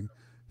going.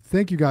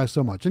 Thank you guys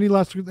so much. Any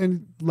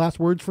last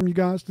words from you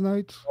guys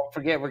tonight? Don't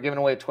forget, we're giving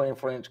away a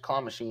 24-inch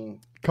claw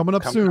machine. Coming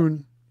up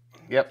soon.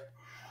 Yep.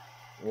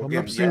 Coming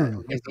up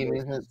soon.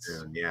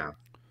 Yeah.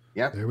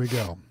 There we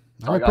go.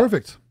 All right,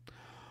 perfect.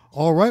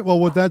 All right. Well,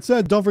 with that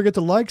said, don't forget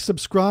to like,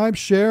 subscribe,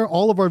 share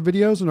all of our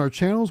videos and our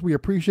channels. We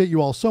appreciate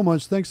you all so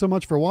much. Thanks so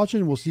much for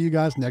watching. We'll see you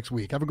guys next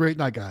week. Have a great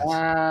night, guys.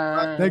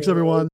 Bye. Thanks, everyone.